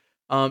entirely.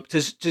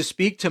 To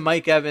speak to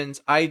Mike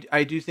Evans, I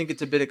do think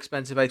it's a bit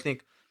expensive. I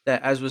think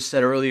that, as was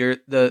said earlier,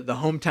 the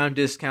hometown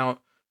discount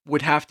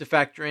would have to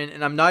factor in.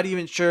 And I'm not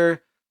even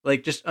sure,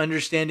 just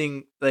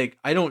understanding,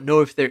 I don't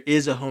know if there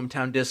is a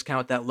hometown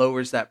discount that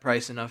lowers that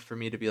price enough for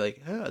me to be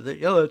like,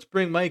 let's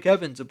bring Mike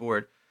Evans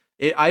aboard.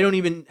 I don't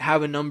even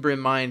have a number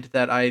in mind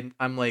that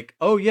I'm like,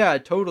 oh yeah,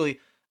 totally.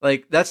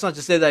 That's not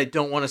to say that I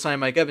don't want to sign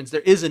Mike Evans. There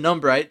is a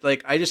number.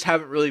 I just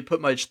haven't really put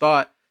much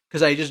thought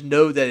because I just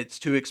know that it's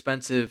too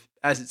expensive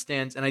as it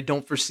stands, and I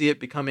don't foresee it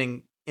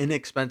becoming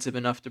inexpensive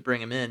enough to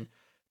bring him in.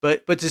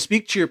 But to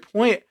speak to your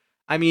point,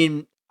 I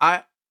mean,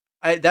 I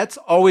that's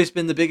always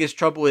been the biggest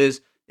trouble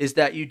is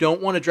that you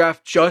don't want to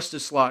draft just a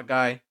slot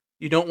guy.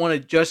 You don't want to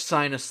just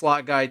sign a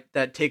slot guy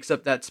that takes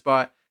up that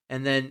spot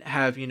and then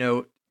have,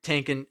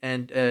 Tank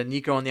and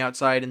Nico on the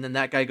outside, and then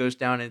that guy goes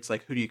down, and it's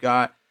like, who do you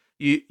got?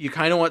 You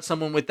kind of want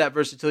someone with that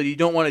versatility. You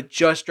don't want to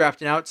just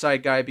draft an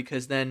outside guy,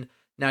 because then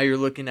now you're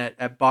looking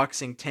at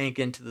boxing Tank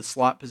into the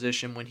slot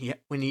position when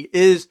he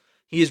is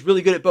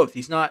really good at both.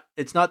 It's not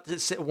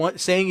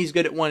saying he's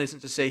good at one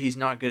isn't to say he's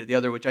not good at the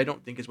other, which I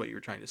don't think is what you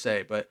were trying to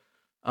say. But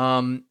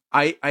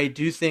I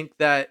do think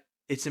that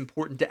it's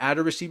important to add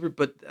a receiver,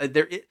 but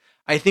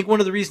I think one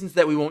of the reasons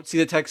that we won't see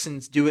the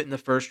Texans do it in the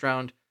first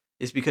round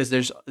is because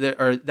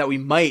that we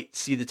might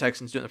see the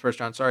Texans do it in the first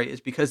round,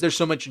 is because there's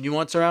so much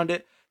nuance around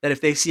it that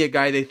if they see a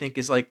guy they think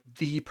is like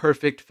the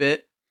perfect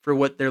fit for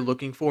what they're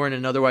looking for in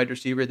another wide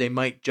receiver, they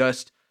might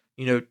just,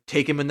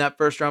 take him in that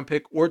first round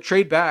pick or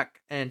trade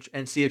back and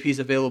see if he's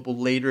available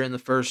later in the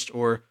first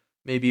or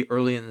maybe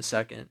early in the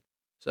second.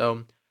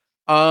 So,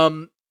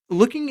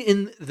 looking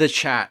in the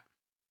chat,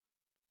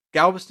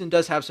 Galveston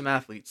does have some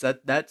athletes.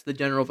 That's the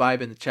general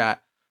vibe in the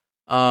chat.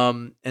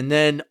 And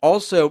then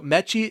also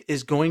Mechie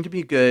is going to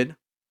be good.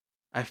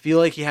 I feel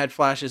like he had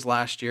flashes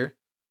this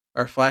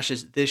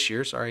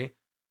year. Sorry.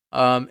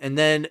 And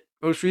then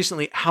most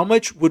recently, how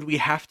much would we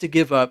have to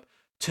give up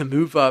to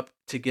move up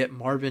to get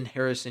Marvin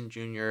Harrison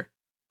Jr.,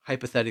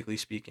 hypothetically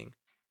speaking?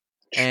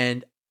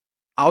 And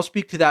I'll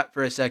speak to that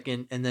for a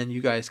second, and then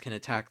you guys can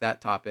attack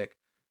that topic.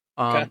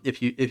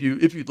 If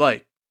you'd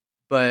like.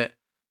 But,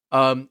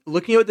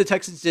 looking at what the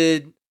Texans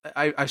did,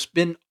 I've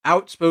been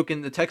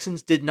outspoken. The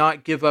Texans did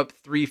not give up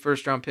 3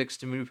 first-round picks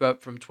to move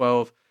up from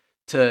 12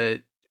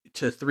 to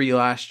 3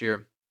 last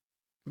year.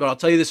 But I'll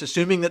tell you this,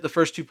 assuming that the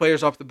first 2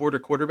 players off the board are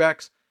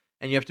quarterbacks,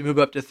 and you have to move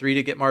up to 3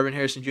 to get Marvin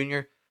Harrison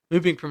Jr.,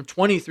 moving from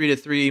 23 to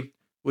 3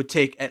 would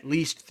take at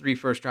least 3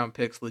 first-round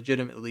picks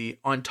legitimately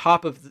on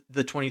top of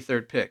the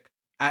 23rd pick,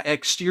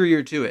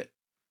 exterior to it.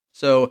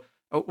 So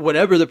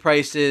whatever the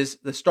price is,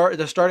 the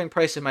starting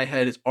price in my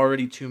head is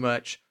already too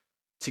much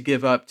to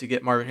give up to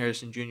get Marvin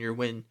Harrison Jr.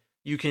 when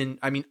you can.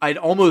 I'd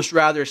almost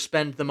rather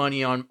spend the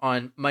money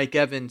on Mike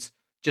Evans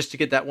just to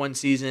get that one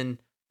season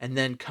and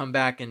then come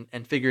back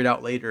and figure it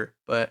out later.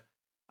 But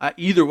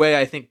either way,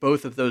 I think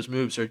both of those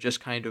moves are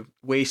just kind of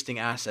wasting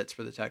assets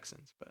for the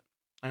Texans. But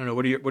I don't know.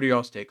 What are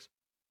y'all's takes?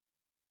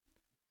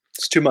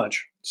 It's too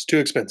much. It's too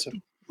expensive.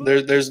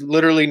 There's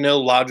literally no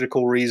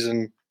logical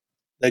reason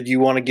that you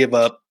want to give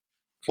up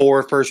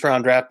 4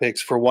 first-round draft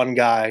picks for one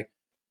guy.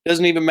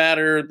 Doesn't even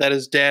matter that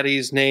his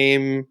daddy's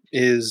name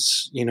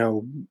is,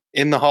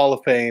 in the Hall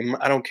of Fame.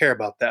 I don't care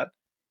about that.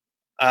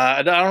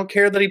 I don't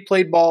care that he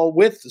played ball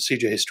with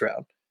CJ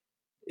Stroud.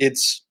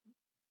 It's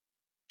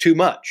too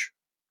much.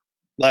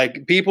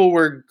 Like, people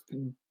were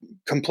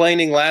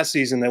complaining last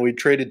season that we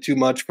traded too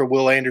much for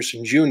Will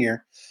Anderson Jr.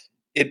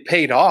 It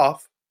paid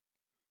off.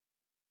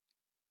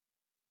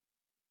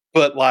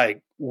 But,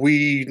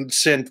 we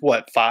sent,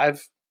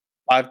 5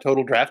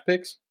 total draft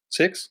picks?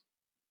 6?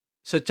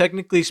 So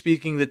technically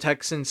speaking, the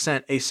Texans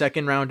sent a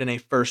second round and a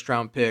first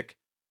round pick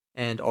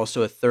and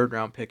also a third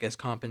round pick as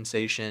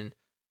compensation.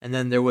 And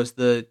then there was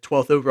the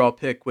 12th overall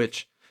pick,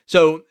 which,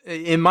 so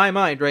in my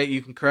mind, right,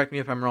 you can correct me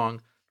if I'm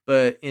wrong,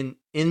 but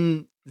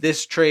in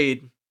this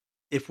trade,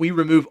 if we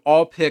remove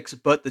all picks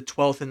but the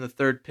 12th and the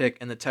third pick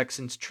and the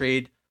Texans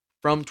trade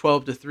from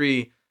 12 to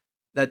 3,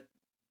 that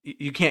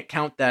you can't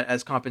count that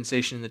as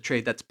compensation in the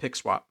trade. That's pick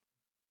swap.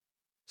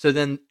 So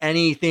then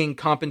anything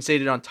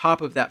compensated on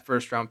top of that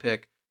first round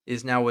pick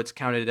is now what's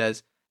counted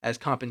as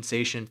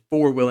compensation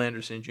for Will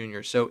Anderson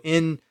Jr. So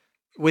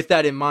with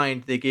that in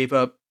mind, they gave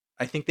up,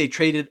 I think they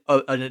traded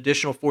an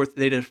additional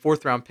they did a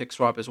 4th round pick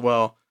swap as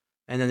well.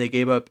 And then they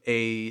gave up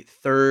a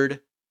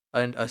 3rd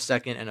and a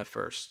 2nd and a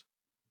 1st.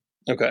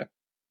 Okay.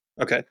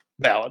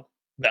 Valid.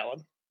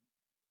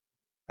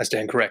 I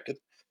stand corrected.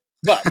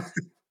 But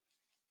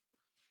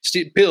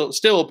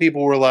still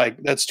people were like,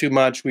 that's too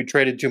much. We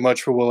traded too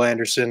much for Will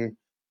Anderson.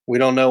 We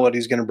don't know what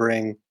he's going to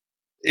bring.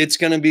 It's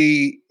going to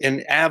be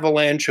an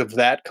avalanche of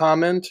that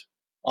comment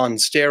on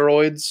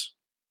steroids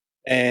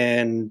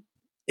and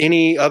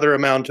any other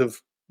amount of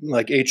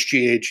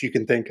HGH you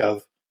can think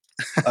of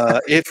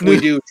if we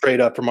do trade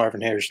up for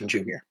Marvin Harrison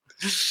Jr.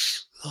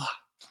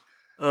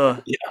 Yeah.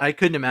 I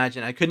couldn't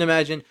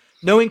imagine.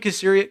 Knowing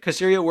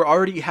Caserio, we're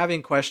already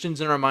having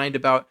questions in our mind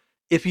about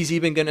if he's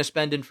even going to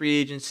spend in free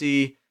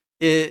agency.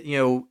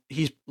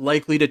 He's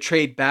likely to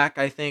trade back,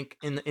 I think,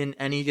 in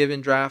any given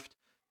draft.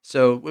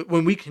 So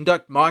when we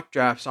conduct mock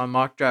drafts on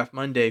Mock Draft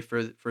Monday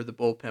for the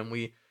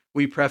bullpen,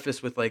 we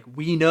preface with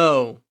we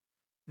know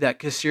that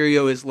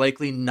Caserio is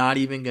likely not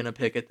even going to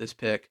pick at this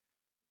pick,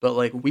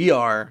 but we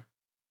are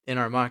in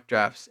our mock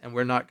drafts, and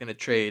we're not going to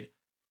trade,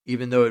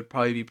 even though it'd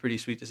probably be pretty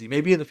sweet to see.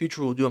 Maybe in the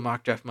future we'll do a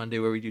Mock Draft Monday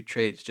where we do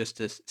trades just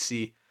to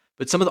see.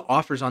 But some of the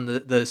offers on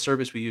the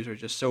service we use are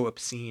just so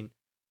obscene.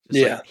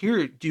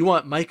 Here, do you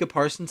want Micah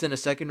Parsons and a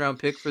 2nd round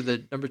pick for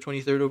the number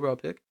 23rd overall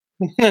pick?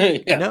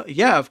 Yeah. No,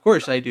 yeah, of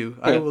course I do.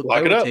 I will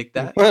take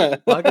that.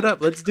 Lock it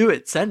up. Let's do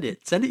it. Send it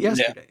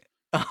yesterday.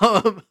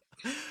 Yeah.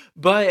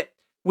 But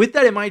with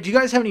that in mind, do you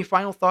guys have any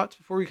final thoughts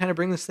before we kind of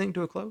bring this thing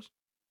to a close?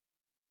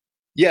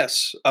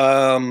 Yes.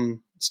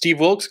 Steve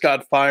Wilkes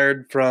got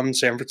fired from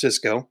San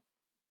Francisco.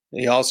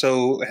 He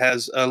also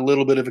has a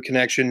little bit of a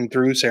connection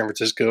through San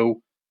Francisco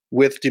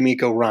with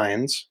DeMeco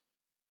Ryans.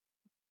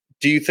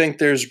 Do you think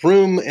there's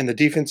room in the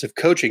defensive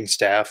coaching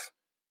staff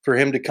for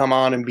him to come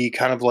on and be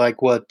kind of like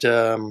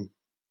a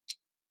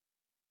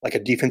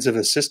defensive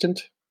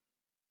assistant?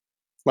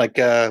 What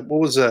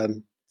was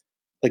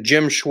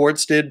Jim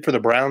Schwartz did for the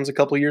Browns a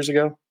couple years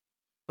ago?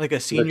 Like a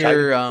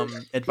senior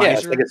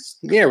advisor? Yeah,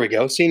 there we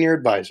go, senior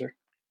advisor.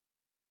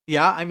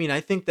 Yeah, I mean,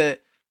 I think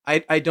that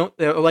I don't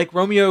like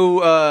Romeo,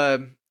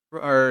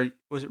 or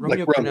was it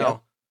Romeo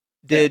Cornell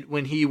did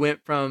when he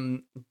went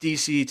from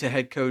DC to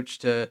head coach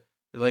to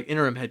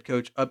interim head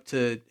coach up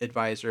to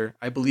advisor,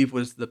 I believe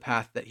was the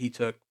path that he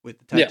took with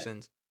the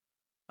Texans.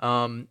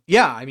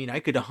 Yeah, I mean, I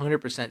could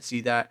 100%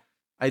 see that.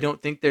 I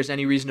don't think there's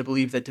any reason to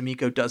believe that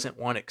DeMeco doesn't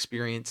want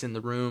experience in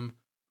the room.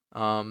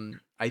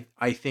 I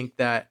think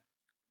that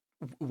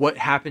what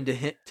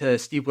happened to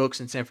Steve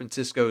Wilkes in San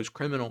Francisco is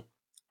criminal.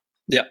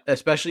 Yeah,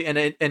 especially and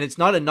it's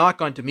not a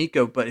knock on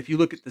DeMeco, but if you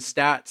look at the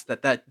stats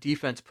that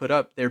defense put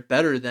up, they're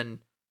better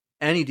than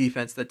any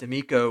defense that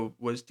DeMeco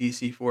was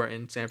DC for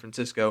in San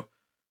Francisco.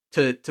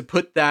 To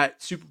put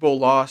that Super Bowl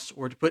loss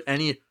or to put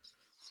any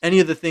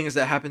of the things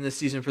that happened this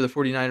season for the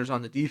 49ers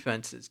on the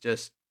defense is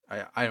just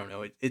I don't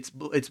know. It's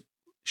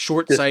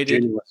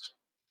short-sighted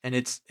and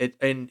it's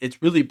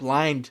really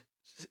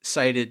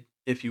blind-sighted,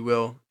 if you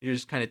will. You're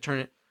just kind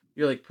of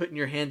you're putting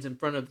your hands in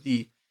front of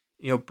the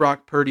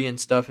Brock Purdy and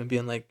stuff and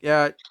being like,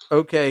 yeah,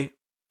 okay,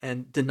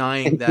 and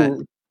denying that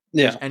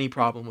there's any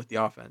problem with the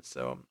offense.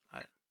 So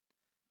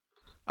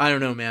I don't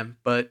know, man.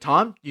 But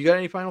Tom, you got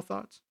any final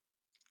thoughts?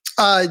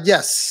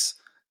 Yes.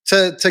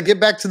 To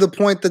get back to the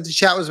point that the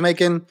chat was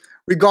making,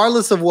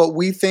 regardless of what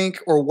we think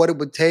or what it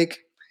would take,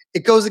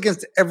 it goes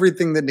against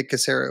everything that Nick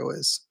Caserio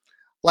is.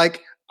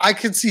 I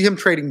could see him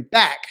trading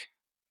back.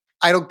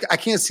 I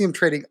can't see him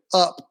trading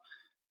up,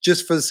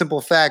 just for the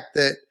simple fact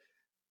that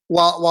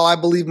while I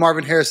believe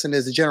Marvin Harrison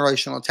is a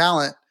generational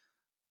talent,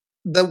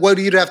 what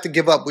you'd have to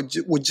give up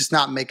would just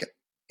not make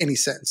any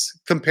sense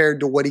compared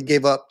to what he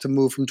gave up to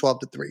move from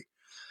 12 to 3.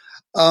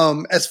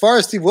 As far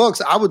as Steve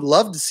Wilks, I would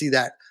love to see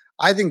that.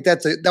 I think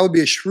that would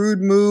be a shrewd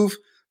move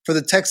for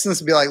the Texans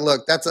to be like,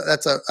 look, that's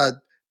a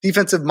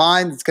defensive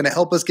mind that's going to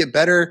help us get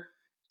better,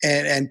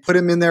 and put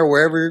him in there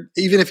wherever,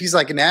 even if he's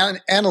like an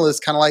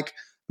analyst, kind of like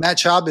Matt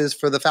Schaub is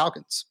for the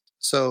Falcons.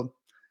 So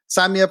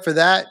sign me up for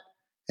that.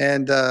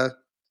 And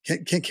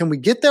can we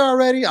get there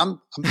already?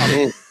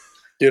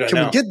 Dude,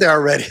 can we get there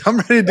already? I'm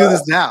ready to do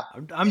this now.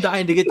 I'm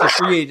dying to get to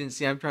free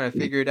agency. I'm trying to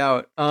figure it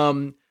out.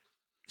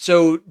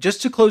 So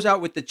just to close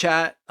out with the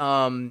chat,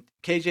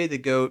 KJ the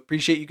GOAT,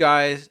 appreciate you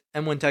guys.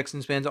 M1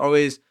 Texans fans,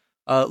 always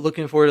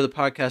looking forward to the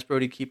podcast,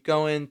 Brody. Keep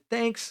going.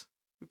 Thanks.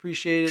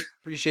 Appreciate it.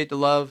 Appreciate the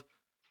love.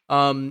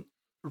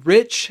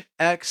 Rich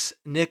X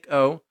Nick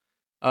O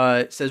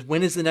says,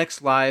 when is the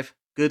next live?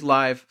 Good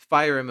live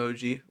fire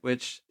emoji,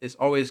 which is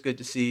always good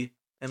to see,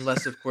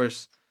 unless of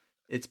course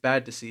it's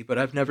bad to see, but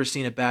I've never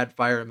seen a bad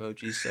fire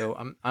emoji,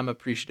 so I'm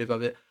appreciative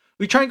of it.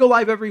 We try and go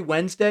live every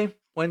Wednesday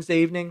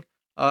evening,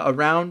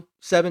 around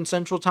 7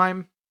 Central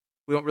Time.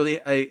 We don't really,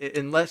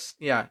 unless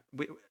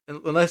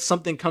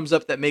something comes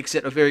up that makes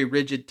it a very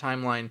rigid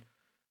timeline,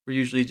 we're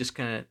usually just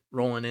kind of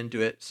rolling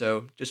into it.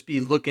 So just be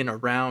looking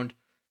around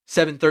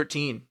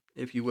 7:13,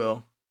 if you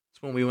will.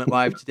 That's when we went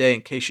live today,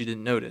 in case you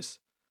didn't notice.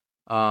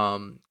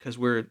 Because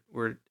we're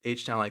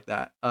H-Town like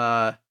that.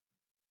 But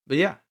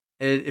yeah,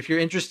 if you're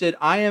interested,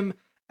 I am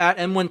at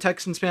M1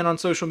 Texans fan on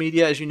social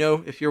media, as you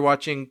know, if you're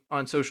watching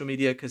on social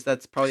media, because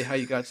that's probably how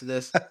you got to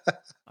this.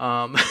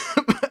 Tom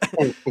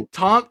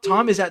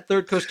is at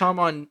Third Coast Tom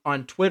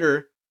on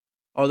Twitter,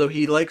 although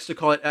he likes to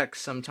call it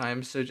X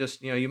sometimes. So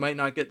just, you might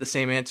not get the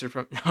same answer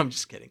from. No, I'm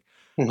just kidding.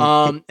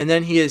 And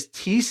then he is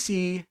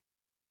TC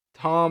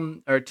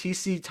Tom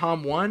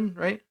 1,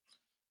 right?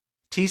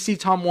 TC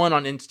Tom 1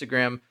 on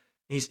Instagram.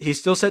 He's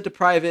still set to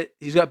private.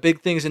 He's got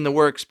big things in the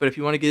works, but if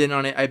you want to get in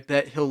on it, I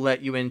bet he'll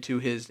let you into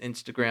his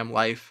Instagram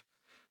life.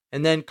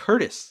 And then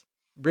Curtis,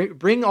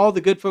 bring all the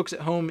good folks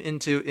at home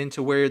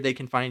into where they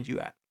can find you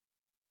at.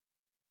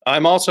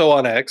 I'm also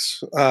on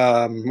X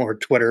or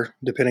Twitter,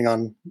 depending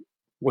on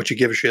what you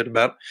give a shit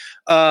about.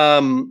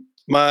 You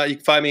can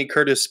find me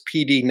Curtis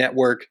PD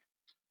Network.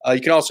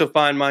 You can also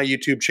find my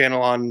YouTube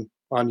channel on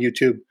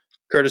YouTube,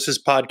 Curtis's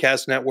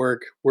Podcast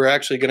Network. We're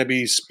actually going to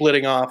be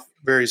splitting off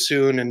very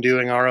soon and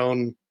doing our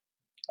own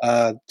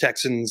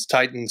Texans,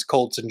 Titans,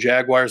 Colts, and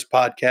Jaguars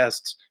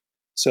podcasts.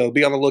 So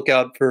be on the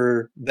lookout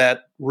for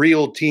that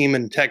Real Team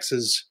in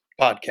Texas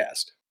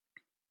podcast.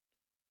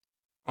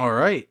 All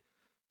right.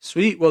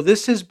 Sweet. Well,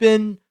 this has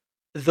been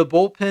the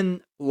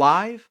Bullpen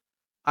Live.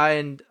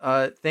 And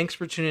thanks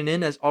for tuning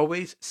in. As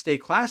always, stay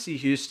classy,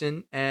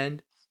 Houston,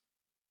 and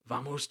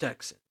vamos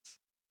Texans.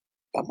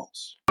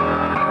 Vamos.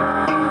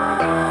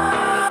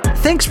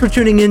 Thanks for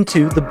tuning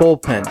into The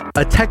Bullpen,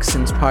 a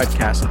Texans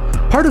podcast,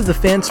 part of the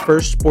Fans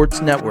First Sports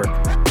Network.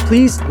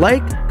 Please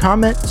like,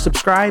 comment,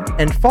 subscribe,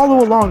 and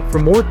follow along for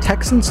more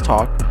Texans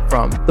talk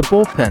from The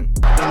Bullpen.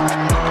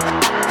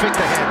 Take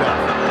the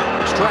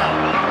handoff.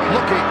 Stroud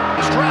looking.